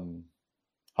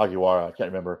Hagiwara. I can't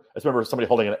remember. I just remember somebody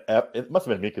holding an F. It must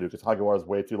have been Mikuru because Hagiwara is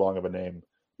way too long of a name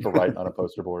to write on a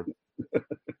poster board.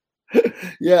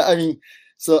 Yeah, I mean,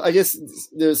 so I guess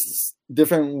there's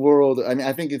different world. I mean,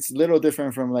 I think it's a little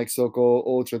different from like so-called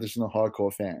old traditional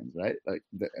hardcore fans, right? Like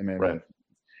the MMA. Right.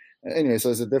 Anyway, so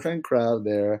it's a different crowd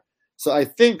there. So I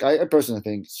personally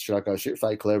think Shirakawa should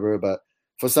fight Kleber, but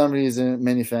for some reason,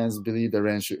 many fans believe that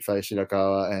Ren should fight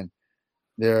Shirakawa, and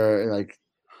they're like,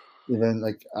 even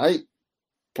like I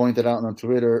pointed out on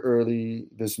Twitter early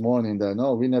this morning that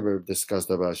no, we never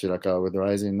discussed about Shirakawa with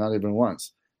Rising, not even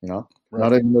once. Not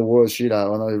even the word Shira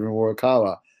or not even word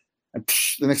Kawa. And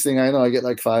the next thing I know, I get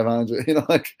like 500,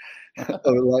 like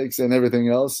likes and everything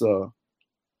else. So,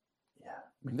 yeah,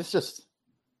 I mean,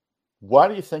 why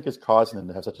do you think is causing them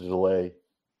to have such a delay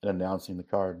in announcing the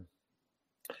card?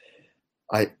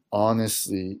 I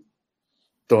honestly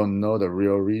don't know the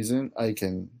real reason. I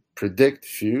can predict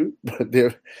few, but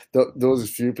those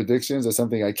few predictions are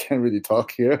something I can't really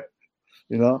talk here.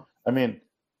 I mean,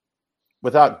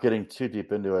 without getting too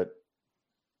deep into it,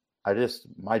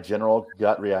 my general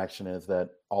gut reaction is that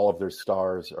all of their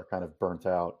stars are kind of burnt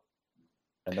out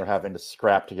and they're having to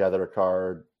scrap together a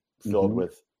card filled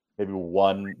with maybe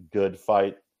 1 good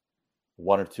fight,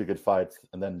 1 or 2 good fights,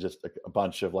 and then just a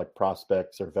bunch of like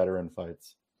prospects or veteran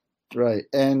fights. Right.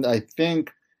 And I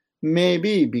think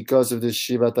maybe because of the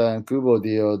Shibata and Kubo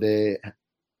deal, they're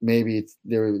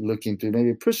looking to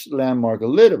maybe push Landmark a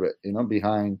little bit,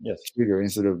 behind Trigger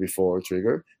instead of before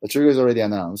Trigger. The Trigger is already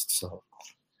announced, so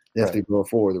they have to go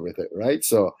forward with it, right?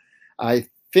 So I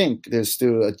think they're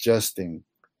still adjusting.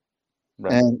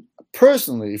 Right. And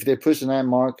personally, if they push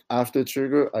Landmark after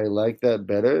Trigger, I like that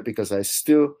better because I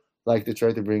still like to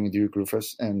try to bring Duke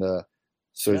Rufus and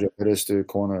Sergio Perez to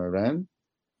corner Ren.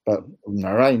 But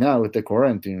right now with the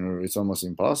quarantine, it's almost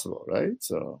impossible, right?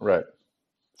 So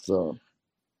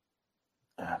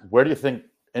where do you think,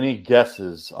 any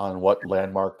guesses on what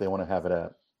Landmark they want to have it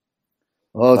at?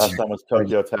 Oh, last time was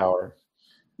Tokyo Tower.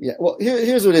 Yeah. Well,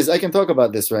 here's what it is. I can talk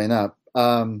about this right now.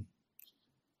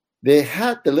 They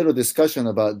had the little discussion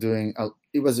about doing.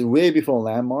 It was way before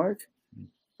Landmark.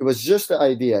 It was just the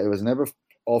idea. It was never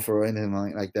offered or anything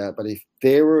like that. But if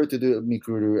they were to do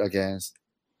Mikuru against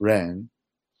Ren,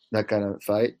 that kind of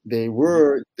fight, they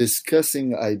were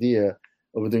discussing the idea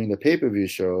of doing the pay-per-view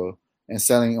show and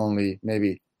selling only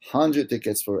maybe 100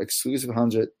 tickets for exclusive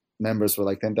 100 members for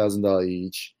like $10,000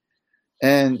 each,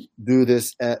 and do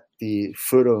this at the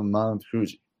foot of Mount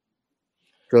Fuji.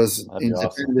 Because in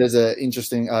Japan, there's an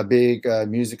interesting, big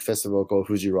music festival called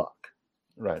Fuji Rock.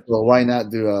 Right. Well, why not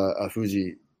do a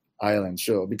Fuji Island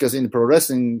show? Because in the pro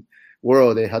wrestling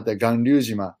world, they had the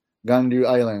Ganryu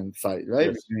Island fight, right?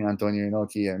 Yes. Between Antonio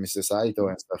Inoki and Mr. Saito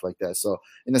and stuff like that. So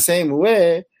in the same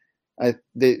way,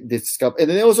 they discussed, and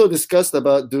they also discussed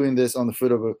about doing this on the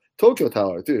foot of a Tokyo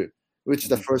Tower too, which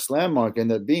the first Landmark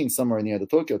ended up being somewhere near the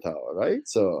Tokyo Tower, right?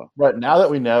 So right now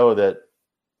that we know that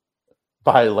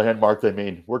by Landmark they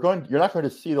mean you're not going to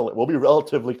see we'll be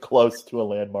relatively close to a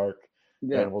Landmark,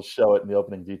 and we'll show it in the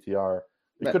opening VTR.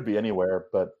 It could be anywhere,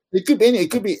 but it could be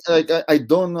it could be like I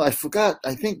don't know. I forgot.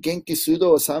 I think Genki Sudo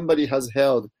or somebody has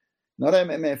held not an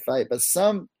MMA fight, but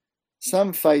some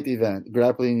fight event,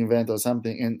 grappling event or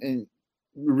something, in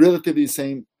relatively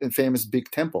same and famous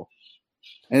big temple.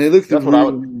 And it looked that's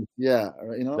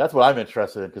really, that's what I'm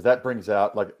interested in, because that brings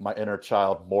out like my inner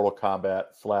child Mortal Kombat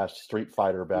 / Street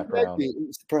Fighter background.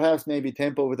 Perhaps maybe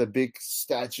temple with a big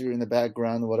statue in the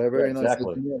background, whatever. Yeah,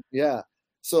 exactly. Yeah.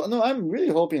 So no, I'm really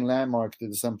hoping Landmark to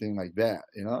do something like that.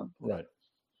 Right.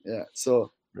 Yeah.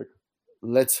 So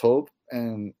let's hope,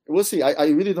 and we'll see. I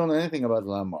really don't know anything about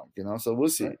Landmark. So we'll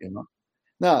see. Right.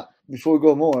 Now, before we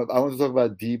go more, I want to talk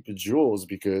about Deep Jewels,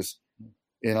 because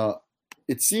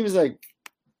it seems like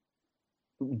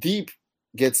Deep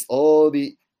gets all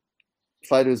the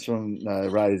fighters from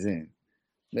Rising.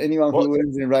 Anyone who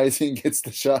wins in Rising gets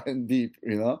the shot in Deep.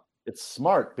 It's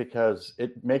smart because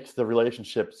it makes the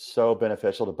relationship so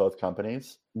beneficial to both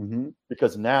companies. Mm-hmm.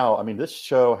 Because now, I mean, this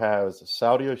show has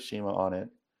Saudi Oshima on it,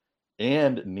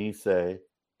 and Nisei,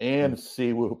 and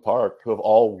Siwoo Park, who have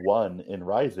all won in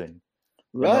Rising.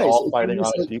 Right. They're all fighting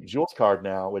on a Deep Jewels card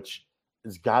now, which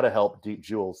has got to help Deep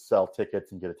Jewels sell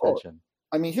tickets and get attention.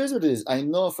 I mean, here's what it is. I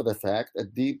know for the fact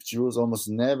that Deep Jewels almost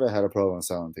never had a problem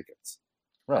selling tickets.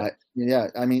 Right.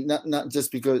 I mean, not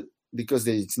just because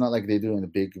it's not like they do in a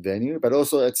big venue, but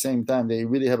also at the same time, they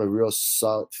really have a real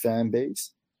solid fan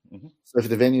base. Mm-hmm. So if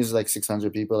the venue is like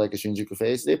 600 people, like a Shinjuku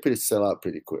Face, they sell out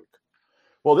pretty quick.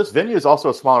 Well, this venue is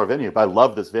also a smaller venue, but I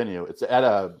love this venue. It's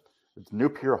at New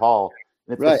Pier Hall.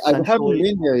 Right. I haven't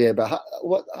been there yet, but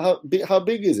how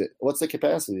big is it? What's the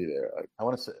capacity there? I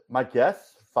want to say, my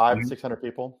guess, 500-600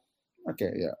 people.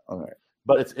 Okay, yeah, all right.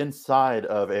 But it's inside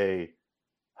of a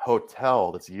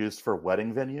hotel that's used for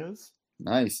wedding venues.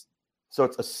 Nice. So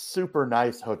it's a super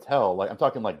nice hotel. Like, I'm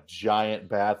talking like giant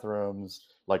bathrooms,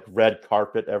 like red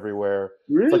carpet everywhere.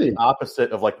 Really? It's like the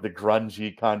opposite of like the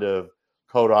grungy kind of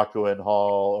Korakuen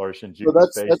Hall or Shinjuku.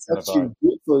 So that's actually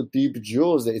good for Deep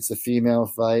Jewels. It's a female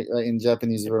fight in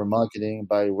Japanese marketing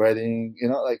by wedding,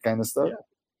 like kind of stuff.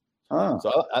 Yeah.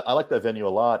 So I like that venue a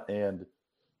lot, and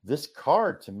this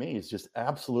card to me is just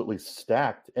absolutely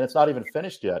stacked, and it's not even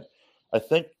finished yet. I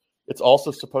think it's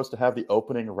also supposed to have the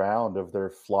opening round of their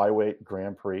flyweight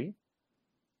Grand Prix.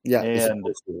 Yeah, and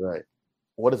right.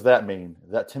 What does that mean?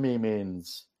 That to me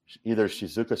means either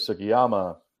Shizuka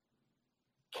Sugiyama,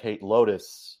 Kate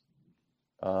Lotus,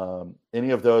 any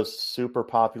of those super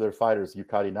popular fighters,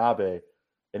 Yukari Nabe,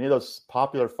 any of those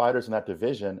popular fighters in that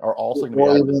division are also going to be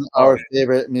or even our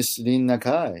favorite Miss Rin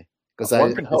Nakai. Because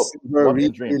I her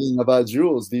reading about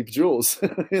Jewels, Deep Jewels.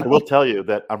 I will tell you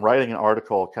that I'm writing an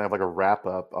article, kind of like a wrap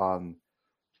up on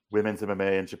women's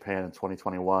MMA in Japan in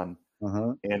 2021.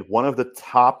 Uh-huh. And one of the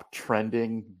top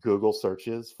trending Google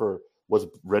searches was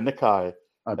Rin Nakai.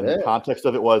 And the context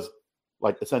of it was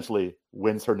like essentially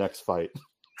wins her next fight.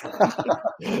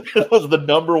 It was the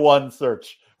number one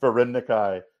search for Rin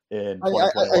Nakai in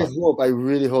 2021. I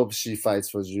really hope she fights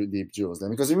for Deep Jewels then,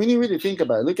 because when you really think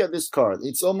about it, look at this card.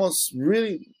 It's almost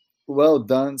really well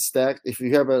done, stacked. If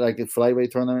you have a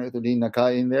flyweight tournament with Rin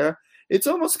Nakai in there, it's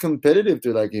almost competitive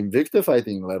to like Invicta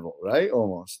fighting level, right?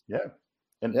 Almost. Yeah.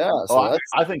 And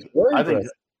I think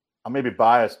I may be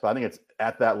biased, but I think it's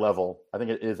at that level. I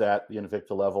think it is at the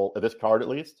Invicta level, at this card at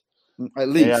least. At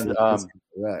least. And,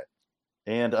 right.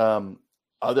 And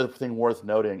other thing worth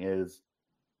noting is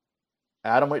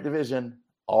atomweight division.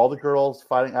 All the girls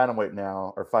fighting atomweight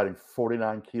now are fighting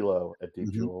 49 kilo at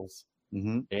Deep Jewels.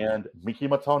 Mm-hmm. And Miki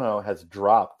Matono has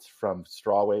dropped from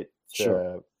strawweight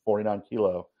to 49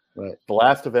 kilo. Right. The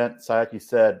last event, Sayaki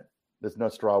said, there's no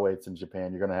strawweights in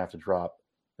Japan. You're going to have to drop.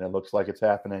 and it looks like it's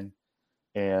happening.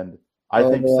 And I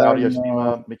think Saudi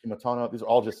Yoshima, Miki Motono,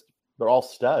 they're all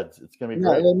studs. It's going to be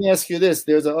great. Let me ask you this.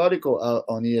 There's an article out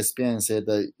on ESPN said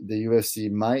that the UFC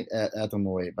might add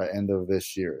atomweight by end of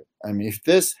this year. I mean, if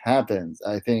this happens,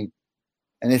 I think,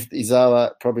 and if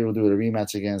Izawa probably will do a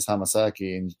rematch against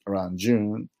Hamasaki in around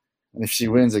June, and if she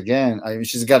wins again, I mean,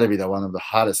 she's got to be one of the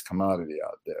hottest commodity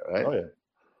out there, right? Oh, yeah.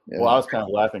 Well, I was kind of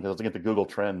laughing because I was looking at the Google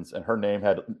Trends, and her name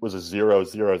was a 000.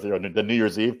 The New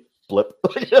Year's Eve blip.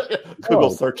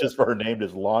 Google searches for her name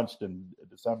just launched in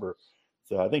December.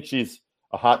 So I think she's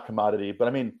a hot commodity. But,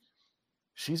 I mean,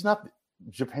 she's not –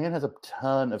 Japan has a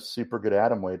ton of super good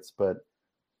atomweights. But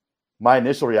my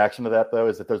initial reaction to that, though,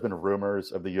 is that there's been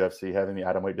rumors of the UFC having the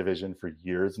atomweight division for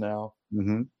years now.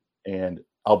 Mm-hmm. And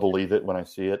I'll believe it when I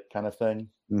see it kind of thing.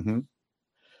 Mm-hmm.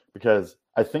 Because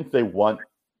I think they want –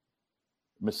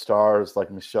 stars like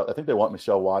Michelle. I think they want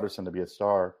Michelle Watterson to be a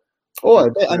star.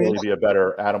 I mean, be a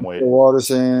better atomweight.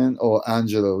 Watterson or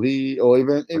Angela Lee or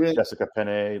even Jessica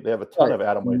Penne. They have a ton of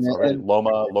atomweights already.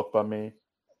 Loma Lokbami.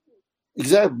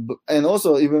 Exactly, and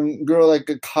also even girl like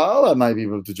Kala might be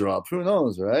able to drop. Who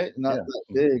knows, right? Not that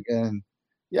big, and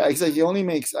exactly. He only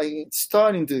makes. It's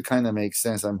starting to kind of make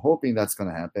sense. I'm hoping that's going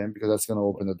to happen because that's going to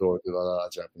open the door to a lot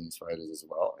of Japanese fighters as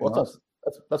well.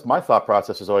 That's my thought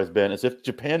process has always been is if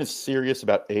Japan is serious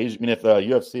about Asia. I mean, if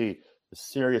UFC is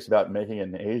serious about making it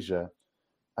in Asia,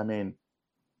 I mean,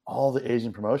 all the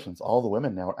Asian promotions, all the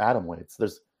women now are atomweights. They're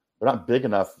not big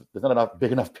enough. There's not enough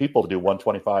big enough people to do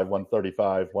 125,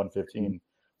 135, 115.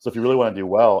 So if you really want to do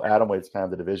well, atomweight's kind of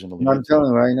the division. I'm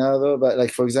telling you right now, though, but like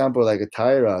for example, like a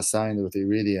Tyra signed with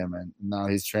Iridium, and now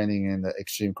he's training in the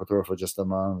Extreme Couture for just a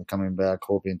month, coming back,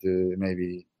 hoping to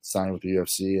maybe sign with the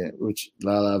UFC, which a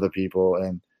lot of other people.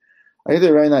 And I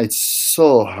think right now it's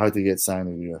so hard to get signed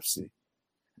with the UFC.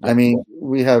 I mean,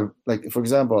 we have like, for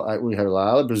example, we have a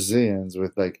lot of Brazilians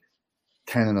with like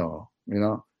 10-0,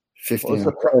 15.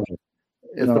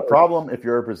 It's the problem if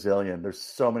you're a Brazilian. There's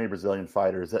so many Brazilian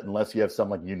fighters that unless you have some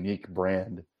like unique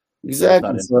brand,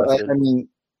 exactly. So I mean,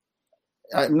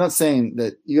 I'm not saying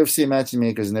that UFC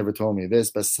matchmakers never told me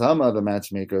this, but some other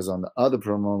matchmakers on the other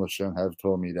promotion have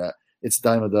told me that it's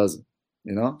dime a dozen,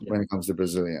 when it comes to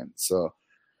Brazilian. So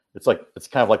it's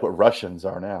kind of like what Russians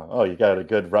are now. Oh, you got a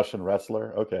good Russian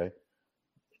wrestler, okay.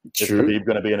 Is Khabib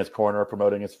going to be in his corner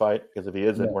promoting his fight? Because if he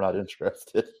isn't, we're not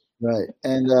interested. Right,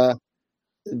 and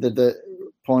the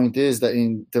point is that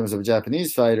in terms of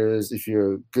Japanese fighters, if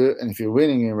you're good and if you're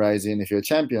winning in Rising, if you're a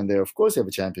champion there, of course you have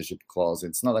a championship clause.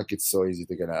 It's not like it's so easy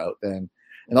to get out. And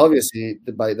obviously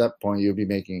by that point you'll be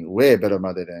making way better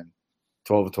money than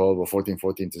 12-12 or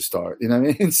 14-14 to start. You know what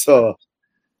I mean? So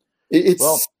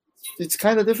it's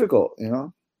kind of difficult,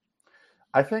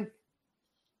 I think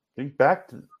getting back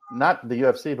to not the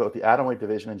UFC, but with the atomweight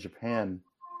division in Japan,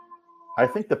 I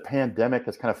think the pandemic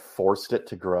has kind of forced it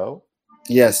to grow.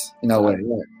 Yes, in a way.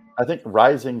 I think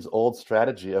Rising's old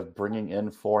strategy of bringing in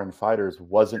foreign fighters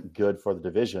wasn't good for the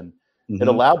division. Mm-hmm. It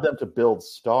allowed them to build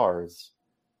stars,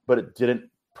 but it didn't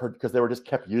because they were just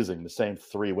kept using the same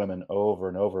 3 women over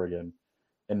and over again.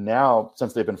 And now,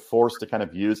 since they've been forced to kind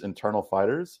of use internal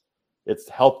fighters, it's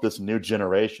helped this new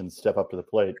generation step up to the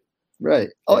plate. Right.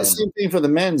 Same thing for the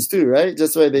men's too, right?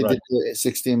 That's why they did the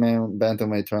 16-man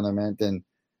bantamweight tournament, and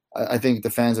I think the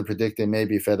fans are predicting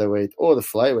maybe featherweight or the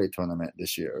flyweight tournament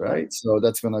this year, right? So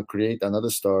that's going to create another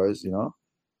stars,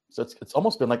 So it's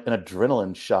almost been like an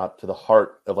adrenaline shot to the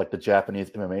heart of like the Japanese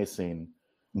MMA scene,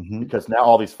 because now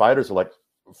all these fighters are like,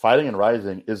 fighting and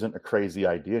Rising isn't a crazy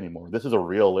idea anymore. This is a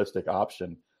realistic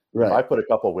option. Right. If I put a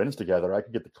couple wins together, I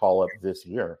could get the call up this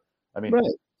year. I mean,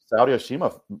 Saudi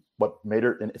Yoshima,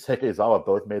 and Seike Izawa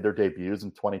both made their debuts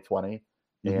in 2020,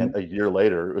 and a year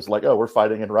later it was like, oh, we're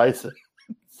fighting in Rising.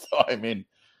 So I mean,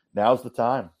 now's the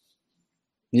time.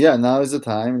 Yeah, now is the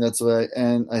time. That's why,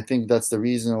 and I think that's the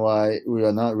reason why we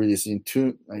are not really seeing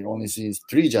only seeing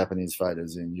 3 Japanese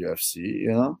fighters in UFC.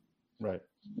 Right.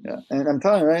 Yeah, and I'm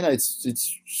telling you right now,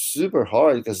 it's super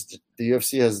hard because the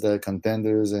UFC has the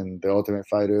contenders and the ultimate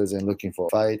fighters and looking for a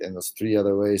fight, and there's 3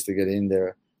 other ways to get in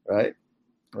there, right?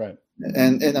 Right.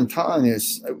 And I'm telling you,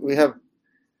 we have a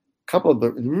couple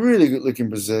of really good looking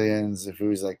Brazilians. If it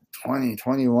was like 20,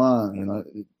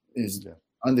 21, is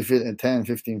undefeated in 10,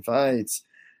 15 fights,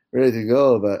 ready to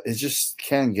go, but it just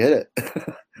can't get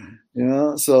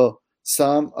it. So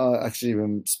some are actually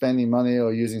even spending money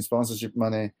or using sponsorship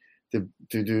money to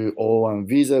do O1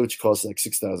 visa, which costs like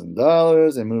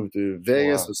 $6,000, and move to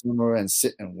Vegas or somewhere and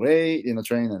sit and wait,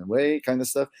 train and wait kind of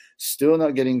stuff. Still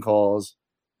not getting calls,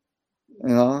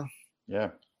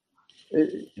 Yeah.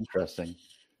 Interesting.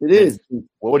 It is.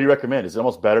 What would you recommend? Is it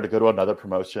almost better to go to another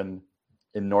promotion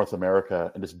in North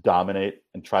America and just dominate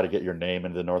and try to get your name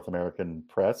into the North American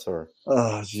press? Or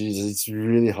Oh, Jesus, it's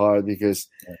really hard because,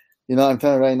 yeah. I'm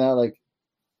telling you right now, like,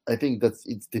 I think that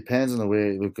it depends on the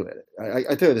way you look at it.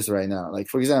 I tell you this right now. Like,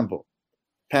 for example,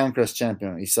 Pancrase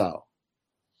champion Isao.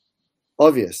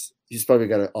 Obvious, he's probably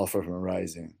got an offer from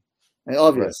Rising. And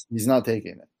obvious, he's not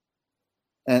taking it.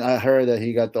 And I heard that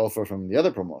he got the offer from the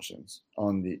other promotions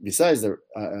besides the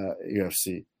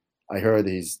UFC. I heard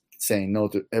he's saying no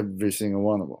to every single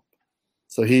one of them.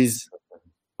 So he's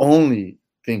only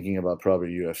thinking about probably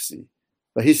UFC.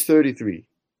 But he's 33.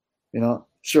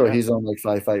 Sure, he's on like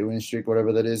 5-fight win streak,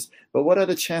 whatever that is. But what are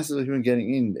the chances of him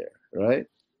getting in there, right?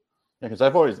 Yeah,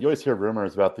 because you always hear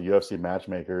rumors about the UFC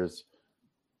matchmakers.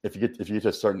 If you get to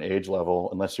a certain age level,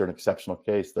 unless you're an exceptional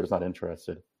case, they're just not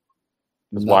interested.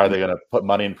 Because why are they going to put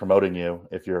money in promoting you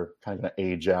if you're kind of going to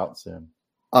age out soon?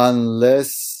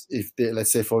 Unless if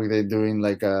let's say they're doing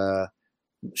like a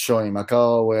show in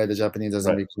Macau where the Japanese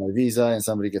doesn't require visa and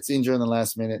somebody gets injured in the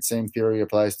last minute, same theory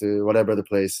applies to whatever the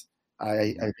place.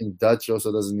 I think Dutch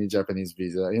also doesn't need Japanese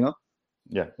visa,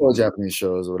 Yeah. Or Japanese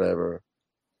shows or whatever,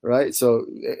 right? So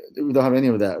we don't have any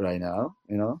of that right now,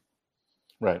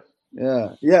 Right.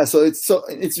 Yeah. So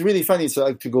it's really funny. So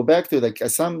like, to go back to like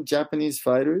some Japanese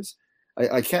fighters,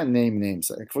 I can't name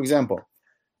names. Like, for example,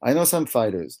 I know some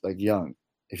fighters like young.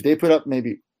 If they put up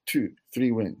maybe 2-3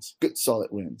 wins, good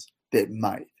solid wins, they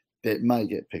might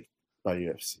get picked by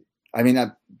UFC. I mean,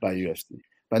 not by UFC,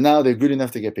 but now they're good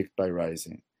enough to get picked by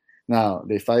Rising. Now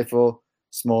they fight for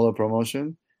smaller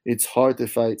promotion. It's hard to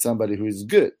fight somebody who is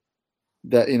good.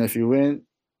 That if you win,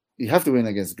 you have to win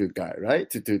against a good guy, right?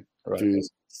 To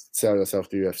sell yourself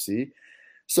to UFC.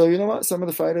 So you know what? Some of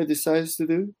the fighter decides to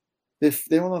do.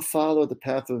 They want to follow the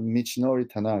path of Michinori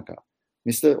Tanaka.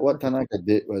 What Tanaka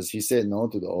did was he said no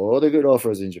to all the good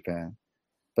offers in Japan,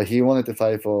 but he wanted to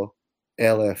fight for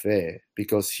LFA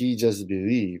because he just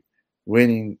believed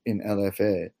winning in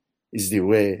LFA is the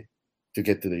way to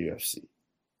get to the UFC.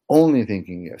 Only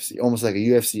thinking UFC, almost like a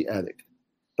UFC addict.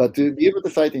 But to be able to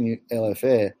fight in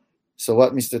LFA, so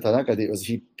what Mr. Tanaka did was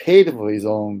he paid for his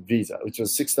own visa, which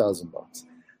was $6,000.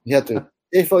 He had to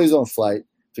pay for his own flight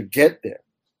to get there.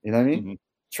 You know what I mean? Mm-hmm.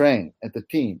 Train at the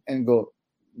team and go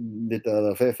with the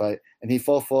LFA fight. And he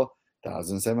fought for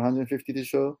 1,750 to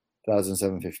show,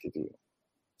 1,750 to win.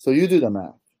 So you do the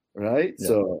math, right? Yeah.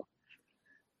 So,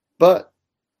 but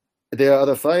there are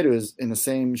other fighters in the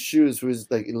same shoes who's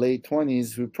like late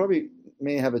 20s who probably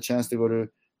may have a chance to go to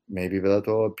maybe Bellator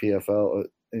or PFL or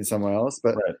in somewhere else,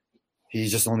 but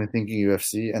he's just only thinking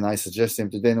UFC. And I suggest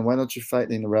him to then why don't you fight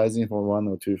in the Rising for 1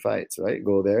 or 2 fights, right?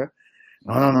 Go there.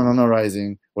 No,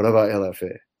 Rising. What about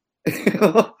LFA?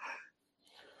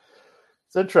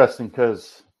 It's interesting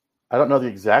because I don't know the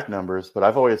exact numbers, but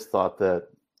I've always thought that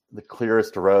the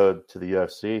clearest road to the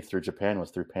UFC through Japan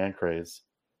was through Pancrase.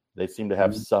 They seem to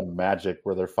have some magic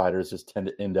where their fighters just tend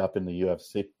to end up in the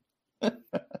UFC.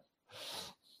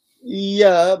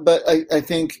 Yeah, but I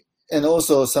think, and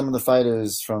also some of the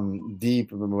fighters from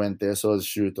deep went there, so is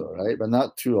Shuto, right? But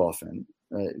not too often,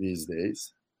 right, these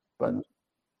days. But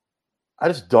I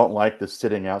just don't like the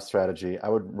sitting out strategy. I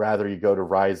would rather you go to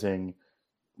Rising,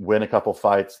 win a couple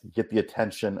fights, get the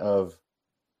attention of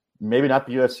maybe not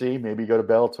the UFC, maybe go to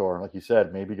Bellator, like you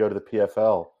said, maybe go to the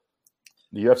PFL.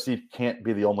 The UFC can't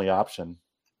be the only option.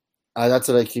 That's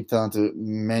what I keep telling to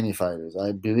many fighters.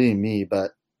 I believe me,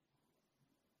 but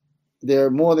there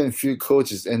are more than a few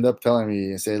coaches end up telling me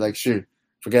and say, like, shoot,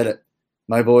 forget it.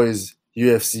 My boy is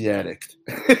UFC addict.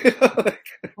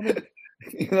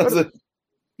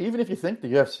 Even if you think the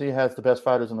UFC has the best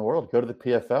fighters in the world, go to the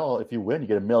PFL. If you win, you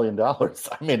get $1 million. I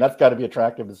mean, that's got to be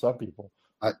attractive to some people.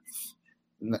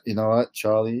 You know what,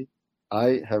 Charlie?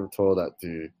 I have told that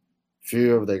to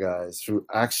few of the guys who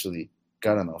actually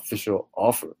got an official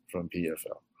offer from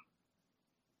PFL.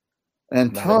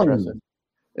 And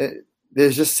they're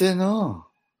just saying no.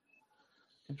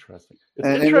 Interesting.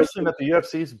 It's interesting that the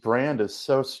UFC's brand is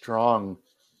so strong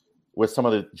with some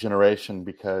of the generation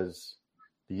because,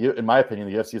 in my opinion,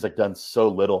 the UFC has done so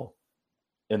little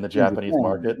in the Japanese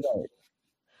market. Right.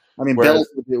 I mean, Bellator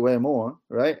did way more,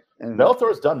 right? And Bellator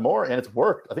has done more, and it's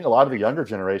worked. I think a lot of the younger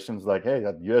generations, like, hey,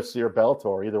 UFC or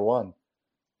Bellator, either one.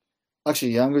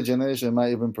 Actually, younger generation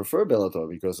might even prefer Bellator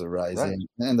because of Rising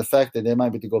and the fact that they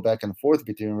might be to go back and forth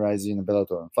between Rising and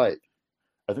Bellator and fight.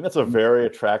 I think that's a very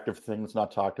attractive thing that's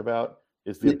not talked about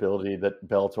is the ability that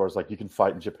Bellator is you can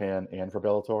fight in Japan and for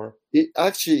Bellator. It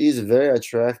actually is a very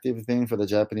attractive thing for the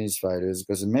Japanese fighters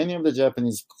because many of the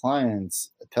Japanese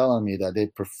clients are telling me that they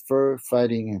prefer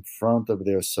fighting in front of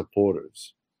their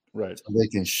supporters. Right. So they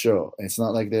can show. It's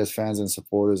not like there's fans and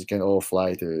supporters can all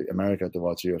fly to America to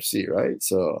watch UFC, right?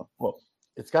 So, well,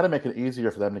 it's got to make it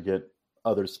easier for them to get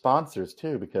other sponsors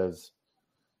too, because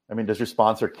I mean, does your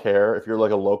sponsor care if you're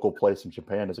like a local place in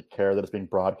Japan? Does it care that it's being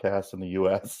broadcast in the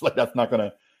U.S.? Like that's not going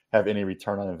to have any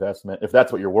return on investment if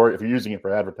that's what you're worried. If you're using it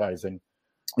for advertising,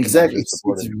 Exactly.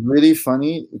 It's really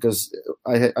funny because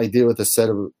I deal with a set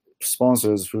of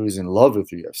sponsors who is in love with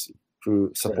UFC,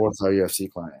 who supports our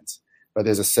UFC clients. But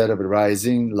there's a set of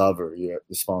rising lover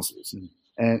sponsors,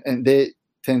 and they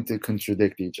tend to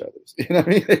contradict each other. You know what I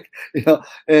mean? Like, you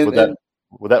know,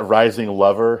 would that rising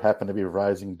lover happen to be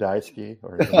Rising Daisuke?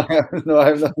 Or no, I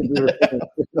have nothing to do with it.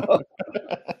 No.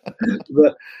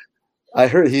 But I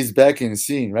heard he's back in the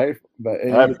scene, right? But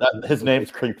his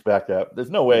name's creeped back up. There's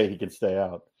no way he can stay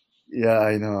out. Yeah,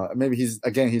 I know. Maybe he's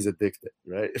addicted,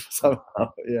 right?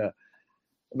 Somehow, yeah.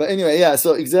 But anyway, yeah.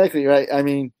 So exactly, right? I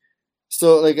mean,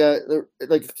 so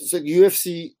so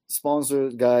UFC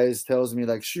sponsored guys tells me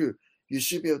like, sure, you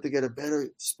should be able to get a better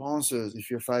sponsors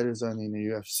if your fighters are in the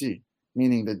UFC,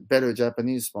 meaning the better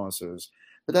Japanese sponsors.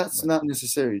 But that's not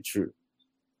necessarily true,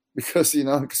 because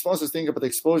sponsors think about the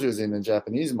exposures in the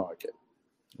Japanese market.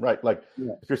 Right, like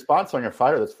if you're sponsoring a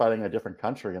fighter that's fighting in a different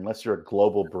country, unless you're a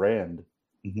global brand,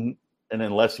 and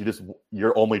unless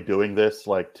you're only doing this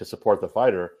like to support the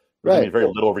fighter, there's going to be very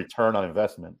little return on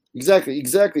investment.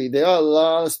 Exactly. There are a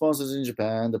lot of sponsors in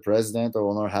Japan. The president or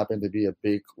owner happen to be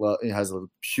he has a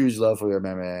huge love for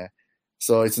MMA,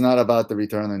 so it's not about the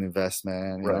return on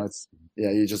investment. You know, it's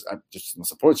I just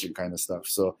support you kind of stuff.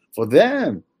 So for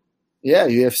them,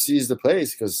 UFC is the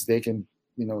place because they can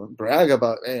brag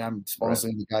about, hey, I'm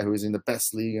sponsoring the guy who is in the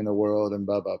best league in the world and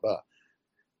blah blah blah.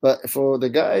 But for the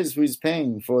guys who is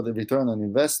paying for the return on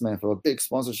investment for a big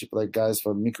sponsorship, like guys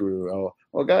from Mikuru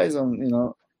or guys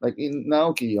on, like in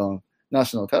Naoki on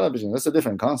national television, that's a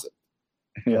different concept.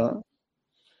 Oh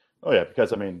yeah,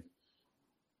 because I mean,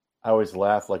 I always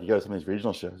laugh, like you go to some of these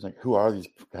regional shows, like who are these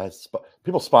guys?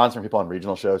 People sponsoring people on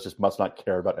regional shows just must not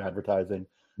care about advertising.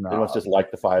 No. They must just like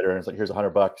the fighter, and it's like, here's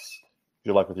 $100.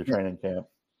 Good luck with your training camp.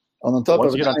 On top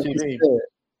of it, on TV,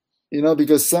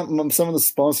 because some of the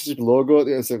sponsorship logo,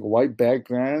 it's like white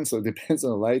background, so it depends on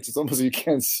the lights. It's almost you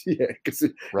can't see it because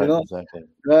exactly.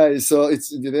 Right, so I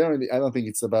don't think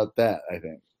it's about that. I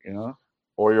think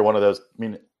or you're one of those. I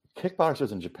mean,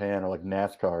 kickboxers in Japan are like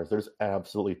NASCARs. They're just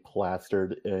absolutely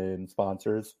plastered in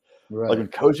sponsors. Right. Like when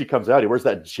Koji comes out, he wears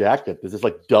that jacket. There's just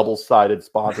like double-sided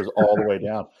sponsors all the way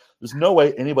down. There's no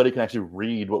way anybody can actually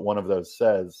read what one of those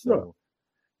says. So.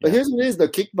 But here's what it is: the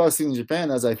kickboxing in Japan,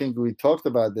 as I think we talked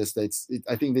about this,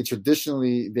 I think they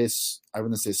traditionally, I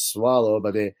wouldn't say swallow,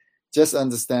 but they just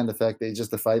understand the fact that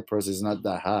just the fight price is not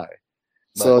that high.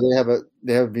 So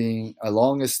they have been a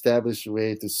long established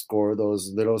way to score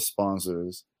those little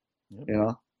sponsors,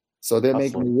 So they're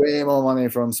making way more money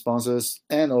from sponsors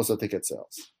and also ticket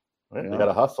sales. Right. They got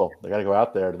to hustle. They got to go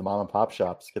out there to the mom and pop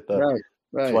shops, get the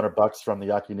 $200 from the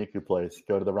yakiniku place,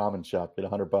 go to the ramen shop, get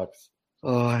 $100.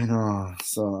 Oh, I know.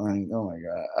 So, oh my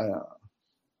God, I know.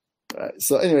 Right.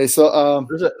 So anyway, so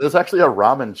there's actually a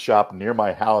ramen shop near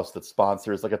my house that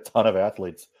sponsors like a ton of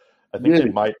athletes. I think they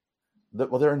might.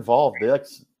 Well, they're involved.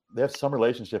 They have some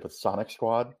relationship with Sonic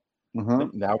Squad. I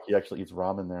think Naoki actually eats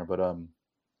ramen there, but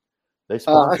they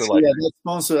sponsor that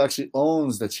sponsor actually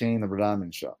owns the chain of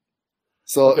ramen shop.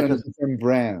 So in a different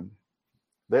brand.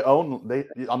 They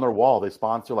on their wall. They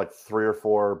sponsor like 3 or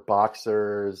 4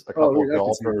 boxers, a couple of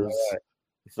golfers.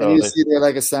 So and you see there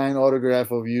like a signed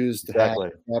autograph of views to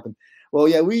happen. Well,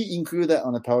 yeah, we include that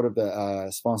on a part of the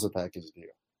sponsor package deal.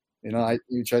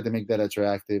 You try to make that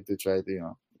attractive to try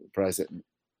to price it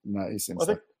nice and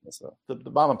stuff. So the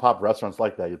mom and pop restaurants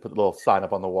like that. You put a little sign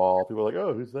up on the wall. People are like,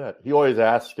 "Oh, who's that?" He always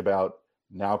asks about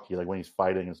Naoki, like when he's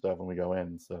fighting and stuff when we go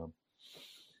in. So.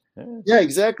 Yeah,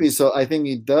 exactly. So I think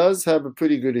it does have a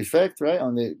pretty good effect, right,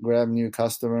 on the grab new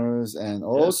customers, and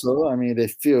also, I mean, they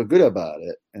feel good about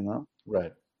it,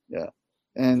 Right. Yeah,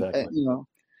 and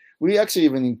we actually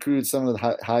even include some of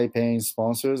the high-paying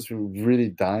sponsors who really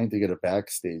dying to get a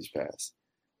backstage pass.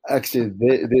 Actually,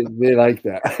 they like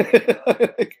that.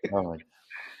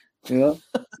 So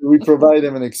we provide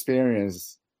them an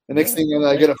experience. The next thing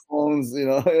I get a phones,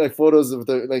 like photos of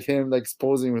him like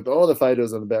posing with all the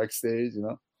fighters on the backstage,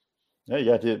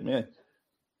 Yeah, dude, man.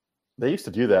 They used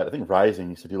to do that. I think Rising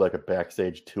used to do like a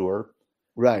backstage tour.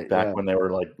 Right. Back when they were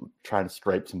like trying to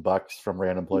scrape some bucks from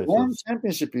random places. One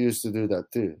Championship used to do that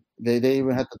too. They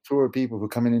even had to tour people who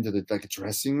coming into the like a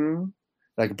dressing room,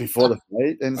 like before the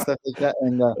fight and stuff like that.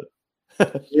 And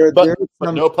there are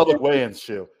But no public weigh-ins,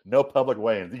 Shu. No public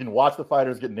weigh-ins. You can watch the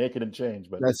fighters get naked and change,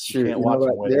 but that's true. you can't watch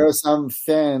them weigh in. There are some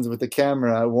fans with the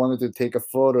camera wanted to take a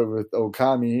photo with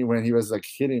Okami when he was like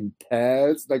hitting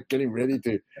pads, like getting ready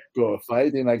to go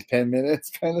fight in like 10 minutes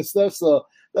kind of stuff. So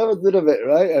that was a little bit,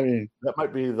 right? I mean, that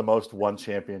might be the most won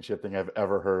championship thing I've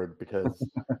ever heard, because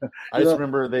I just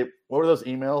remember what were those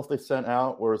emails they sent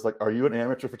out where it's like, are you an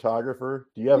amateur photographer?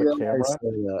 Do you have a camera?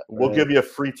 We'll give you a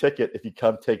free ticket if you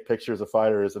come take pictures of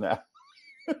fighters. And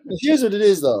here's what it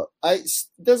is, though. It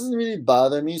doesn't really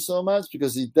bother me so much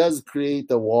because it does create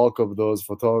the walk of those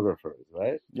photographers,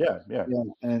 right? Yeah.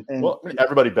 And well, I mean,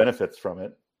 everybody benefits from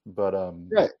it, but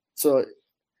right. So,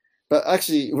 but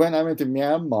actually, when I went to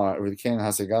Myanmar with Ken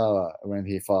Hasegawa when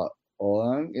he fought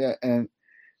Olan, and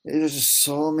it was just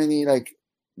so many like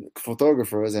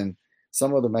photographers, and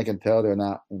some of them I can tell they're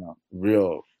not,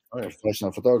 real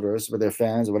professional photographers, but they're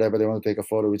fans or whatever. They want to take a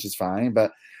photo, which is fine.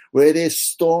 But where they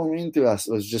stormed into us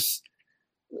was just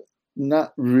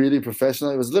not really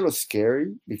professional. It was a little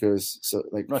scary because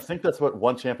I think that's what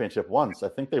one championship wants. I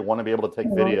think they want to be able to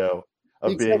take video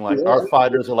of being like, our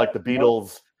fighters are like the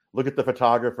Beatles. Look at the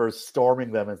photographers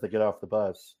storming them as they get off the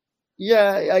bus.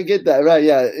 Yeah, I get that, right?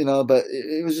 Yeah, but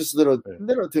it was just a little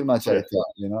too much. I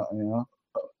thought,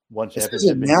 one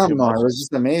championship. Myanmar was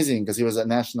just amazing because he was a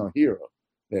national hero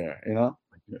there.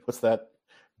 What's that?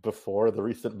 Before the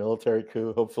recent military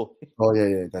coup, hopefully. Oh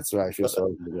yeah, that's right. I feel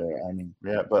sorry for that. I mean,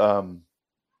 yeah, but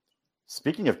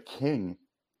speaking of King,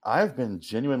 I've been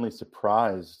genuinely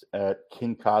surprised at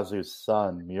King Kazu's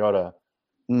son, Miura.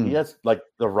 He has like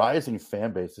the Rising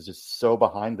fan base is just so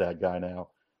behind that guy now.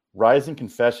 Rising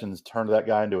Confessions turned that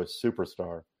guy into a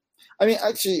superstar. I mean,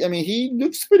 actually, he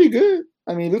looks pretty good.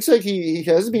 I mean, it looks like he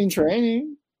has been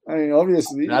training. I mean,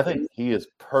 obviously. And I think he is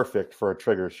perfect for a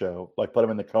Trigger show. Like, put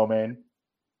him in the co-main.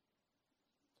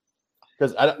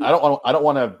 Because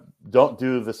don't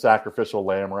do the sacrificial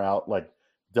lamb route. Like,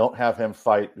 don't have him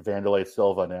fight Vanderlei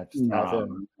Silva next. Have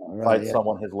him fight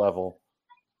someone his level.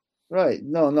 Right.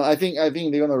 No. I think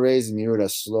they're gonna raise Miura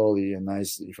slowly and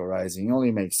nicely for Rising. It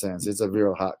only makes sense. It's a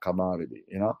real hot commodity,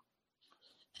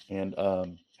 And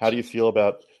how do you feel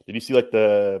about? Did you see like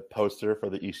the poster for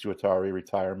the Ishiwatari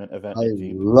retirement event?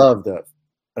 I love that.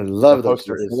 I love the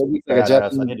poster.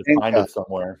 Badass. I need to find it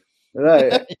somewhere.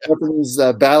 Right. Japanese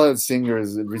ballad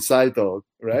singers recital.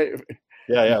 Right.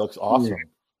 Yeah. It looks awesome.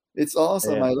 It's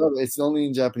awesome. And I love it. It's only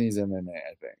in Japanese MMA,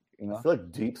 I think. I feel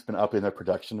like Deep's been upping their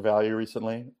production value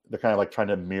recently. They're kind of like trying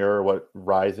to mirror what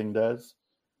Rising does.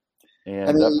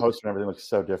 And that poster and everything looks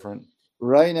so different.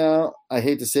 Right now, I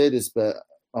hate to say this, but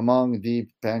among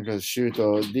Deep, Pancras,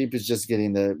 Shuto, Deep is just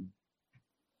getting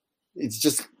it's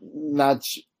just not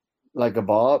like a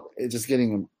Bob. It's just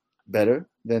getting better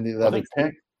than the other.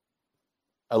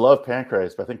 I love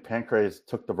Pancrase, but I think Pancrase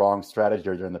took the wrong strategy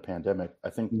during the pandemic.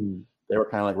 I think they were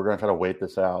kind of like, we're going to try to wait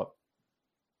this out.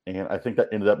 And I think that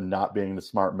ended up not being the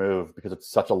smart move because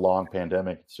it's such a long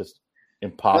pandemic. It's just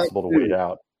impossible to wait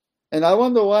out. And I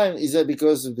wonder why. Is that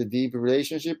because of the Deep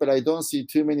relationship? But I don't see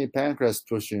too many Pancras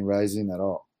pushing Rising at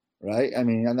all, right? I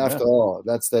mean, and after all,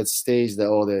 that's that stage that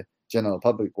all the general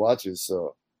public watches.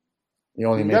 So you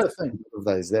only make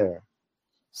that is there.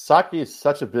 Saki is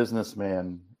such a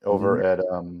businessman over at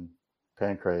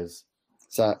Pancrase.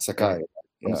 Sakai.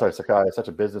 I'm sorry, Sakai is such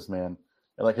a businessman.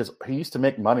 And like he used to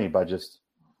make money by just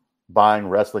buying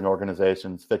wrestling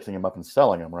organizations, fixing them up, and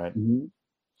selling them, right? Mm-hmm.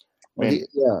 I mean,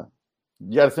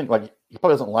 you got to think like he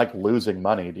probably doesn't like losing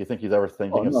money. Do you think he's ever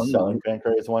thinking of selling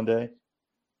Pancrase one day?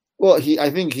 Well, I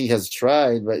think he has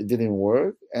tried, but it didn't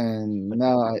work. And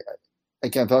now I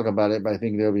can't talk about it, but I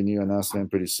think there'll be new announcement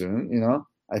pretty soon.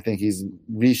 I think he's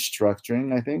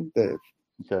restructuring. I think the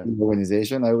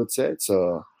organization. I would say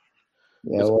so.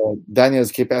 Yeah, well,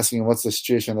 Daniels keep asking what's the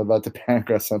situation about the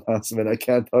Pancras announcement. I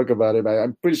can't talk about it, but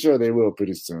I'm pretty sure they will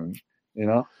pretty soon.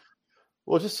 Well,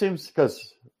 it just seems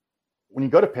because when you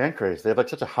go to Pancrase, they have like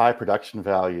such a high production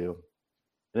value,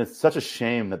 and it's such a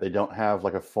shame that they don't have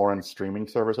like a foreign streaming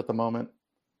service at the moment.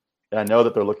 And I know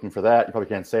that they're looking for that. You probably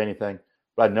can't say anything,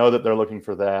 but I know that they're looking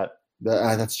for that.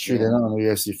 That's true. They don't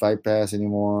have UFC Fight Pass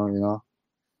anymore.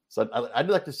 So I'd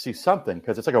like to see something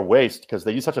because it's like a waste because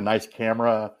they use such a nice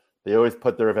camera. They always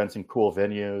put their events in cool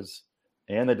venues,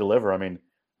 and they deliver. I mean,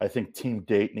 I think Team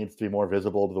Date needs to be more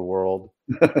visible to the world.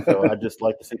 So I'd just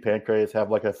like to see Pancrase have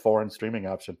like a foreign streaming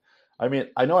option. I mean,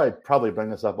 I know I probably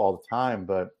bring this up all the time,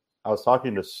 but I was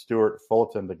talking to Stuart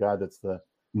Fullerton, the guy that's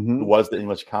who was the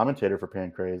English commentator for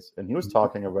Pancrase, and he was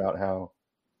talking about how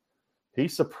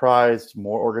he's surprised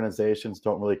more organizations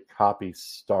don't really copy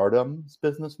Stardom's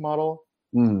business model,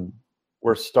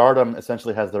 where Stardom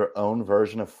essentially has their own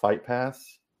version of Fight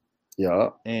Pass. Yeah.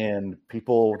 and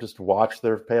people just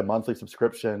pay a monthly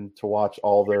subscription to watch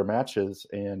all their matches,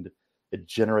 and it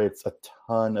generates a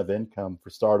ton of income for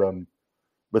Stardom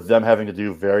with them having to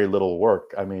do very little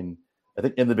work. I mean, I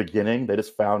think in the beginning they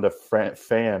just found a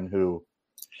fan who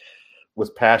was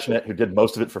passionate, who did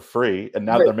most of it for free, and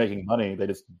now that they're making money, they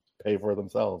just pay for it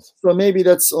themselves. So maybe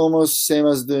that's almost same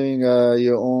as doing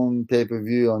your own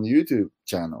pay-per-view on YouTube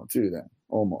channel too. Then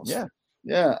almost.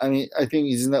 Yeah. I mean, I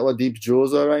think isn't that what Deep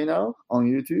Jewels are right now on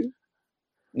YouTube?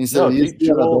 Deep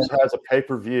Jewels has a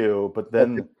pay-per-view, but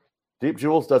then Deep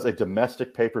Jewels does a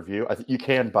domestic pay-per-view. I think you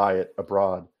can buy it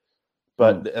abroad,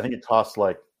 but I think it costs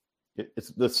like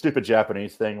it's the stupid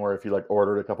Japanese thing where if you like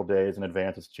order it a couple days in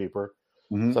advance, it's cheaper.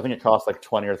 So I think it costs like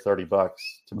 $20 or $30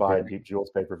 to buy a Deep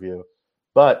Jewels pay-per-view.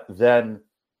 But then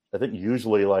I think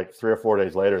usually like 3 or 4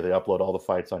 days later, they upload all the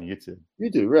fights on YouTube. You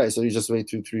do, right? So you just wait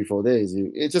 2, 3, 4 days.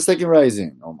 It's just like in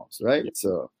Rising almost, right? Yeah.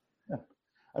 So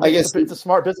I guess it's a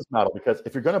smart business model, because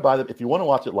if you're going to if you want to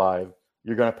watch it live,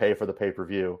 you're going to pay for the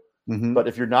pay-per-view. But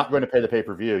if you're not going to pay the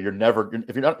pay-per-view,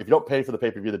 if you don't pay for the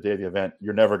pay-per-view the day of the event,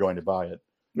 you're never going to buy it.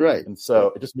 Right. And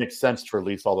so it just makes sense to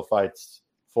release all the fights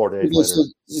 4 days later.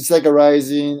 It's like a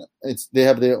Rising. They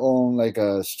have their own like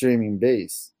a streaming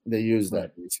base. They use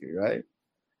that basically, right?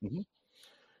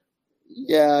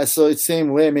 Yeah. So it's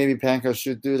same way. Maybe Pancrase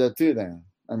should do that too. Then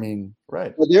I mean,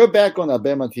 right. But they're back on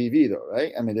Abema TV though,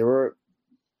 right? I mean, they were.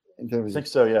 In terms I think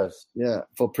so. Yes. Yeah,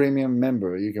 for premium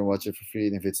member, you can watch it for free,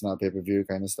 and if it's not pay-per-view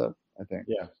kind of stuff, I think.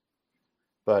 Yeah.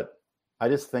 But I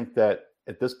just think that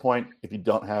at this point, if you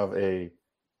don't have a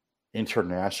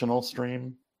international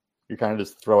stream, you're kind of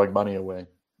just throwing money away.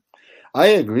 I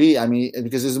agree. I mean,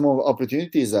 because there's more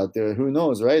opportunities out there. Who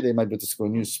knows, right? They might be able to score a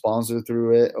new sponsor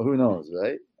through it, or who knows,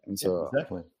 right? And so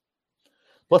exactly.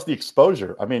 Plus the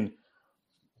exposure. I mean,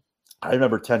 I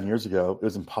remember 10 years ago, it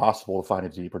was impossible to find a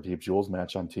Deep Jewels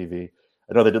match on TV.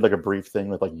 I know they did like a brief thing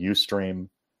with like Ustream,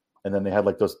 and then they had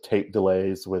like those tape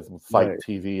delays with Fight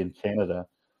TV in Canada.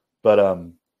 But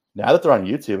now that they're on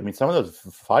YouTube, I mean, some of those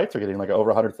fights are getting like over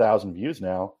 100,000 views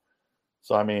now.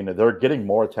 So, I mean, they're getting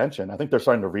more attention. I think they're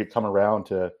starting to come around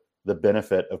to the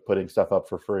benefit of putting stuff up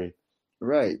for free.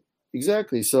 Right.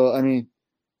 Exactly. So, I mean,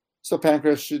 so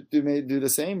Pancrase should do the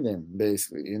same then,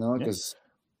 basically, you know, because...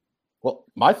 Well,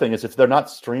 my thing is, if they're not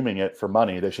streaming it for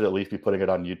money, they should at least be putting it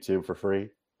on YouTube for free.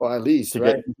 Well, at least, to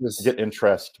get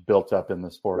interest built up in the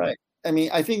sport. Right. I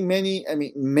mean, I think maybe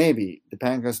the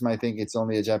Pancrase might think it's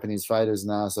only a Japanese fighters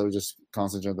now, so just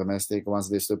concentrate on domestic. Once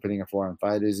they start putting a foreign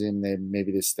fighters in,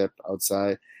 maybe they step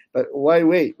outside. But why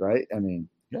wait, right? I mean,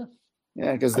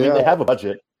 because they have a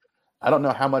budget. I don't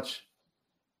know how much.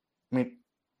 I mean,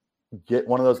 get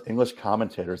one of those English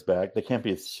commentators back. They can't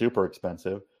be super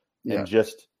expensive, and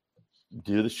just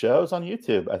do the shows on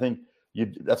YouTube. I think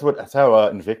that's how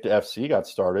Invicta FC got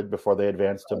started before they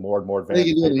advanced to more and more advanced.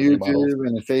 They can do YouTube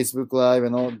and Facebook Live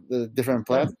and all the different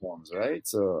platforms, right?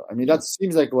 So I mean, that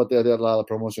seems like what a lot of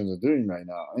promotions are doing right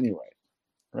now. Anyway,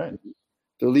 right?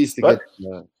 At least to get.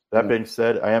 That being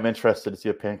said, I am interested to see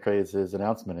what Pancrase's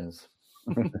announcement is.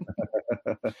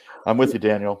 I'm with you,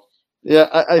 Daniel. Yeah,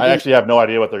 I actually have no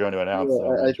idea what they're going to announce. Yeah,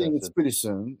 so I think it's pretty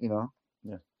soon, you know.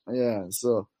 Yeah. Yeah.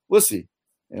 So we'll see.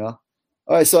 You know.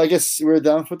 All right. So I guess we're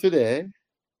done for today.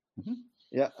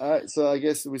 Yeah. All right. So I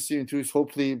guess we'll see you in 2 weeks.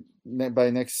 Hopefully, by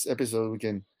next episode we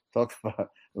can talk about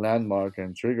Landmark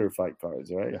and Trigger fight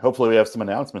cards, right? Yeah, hopefully, we have some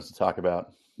announcements to talk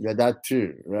about. Yeah, that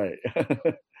too. Right.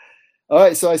 All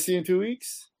right. So I see you in 2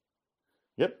 weeks.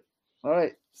 Yep. All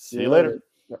right. See you later.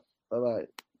 Bye bye.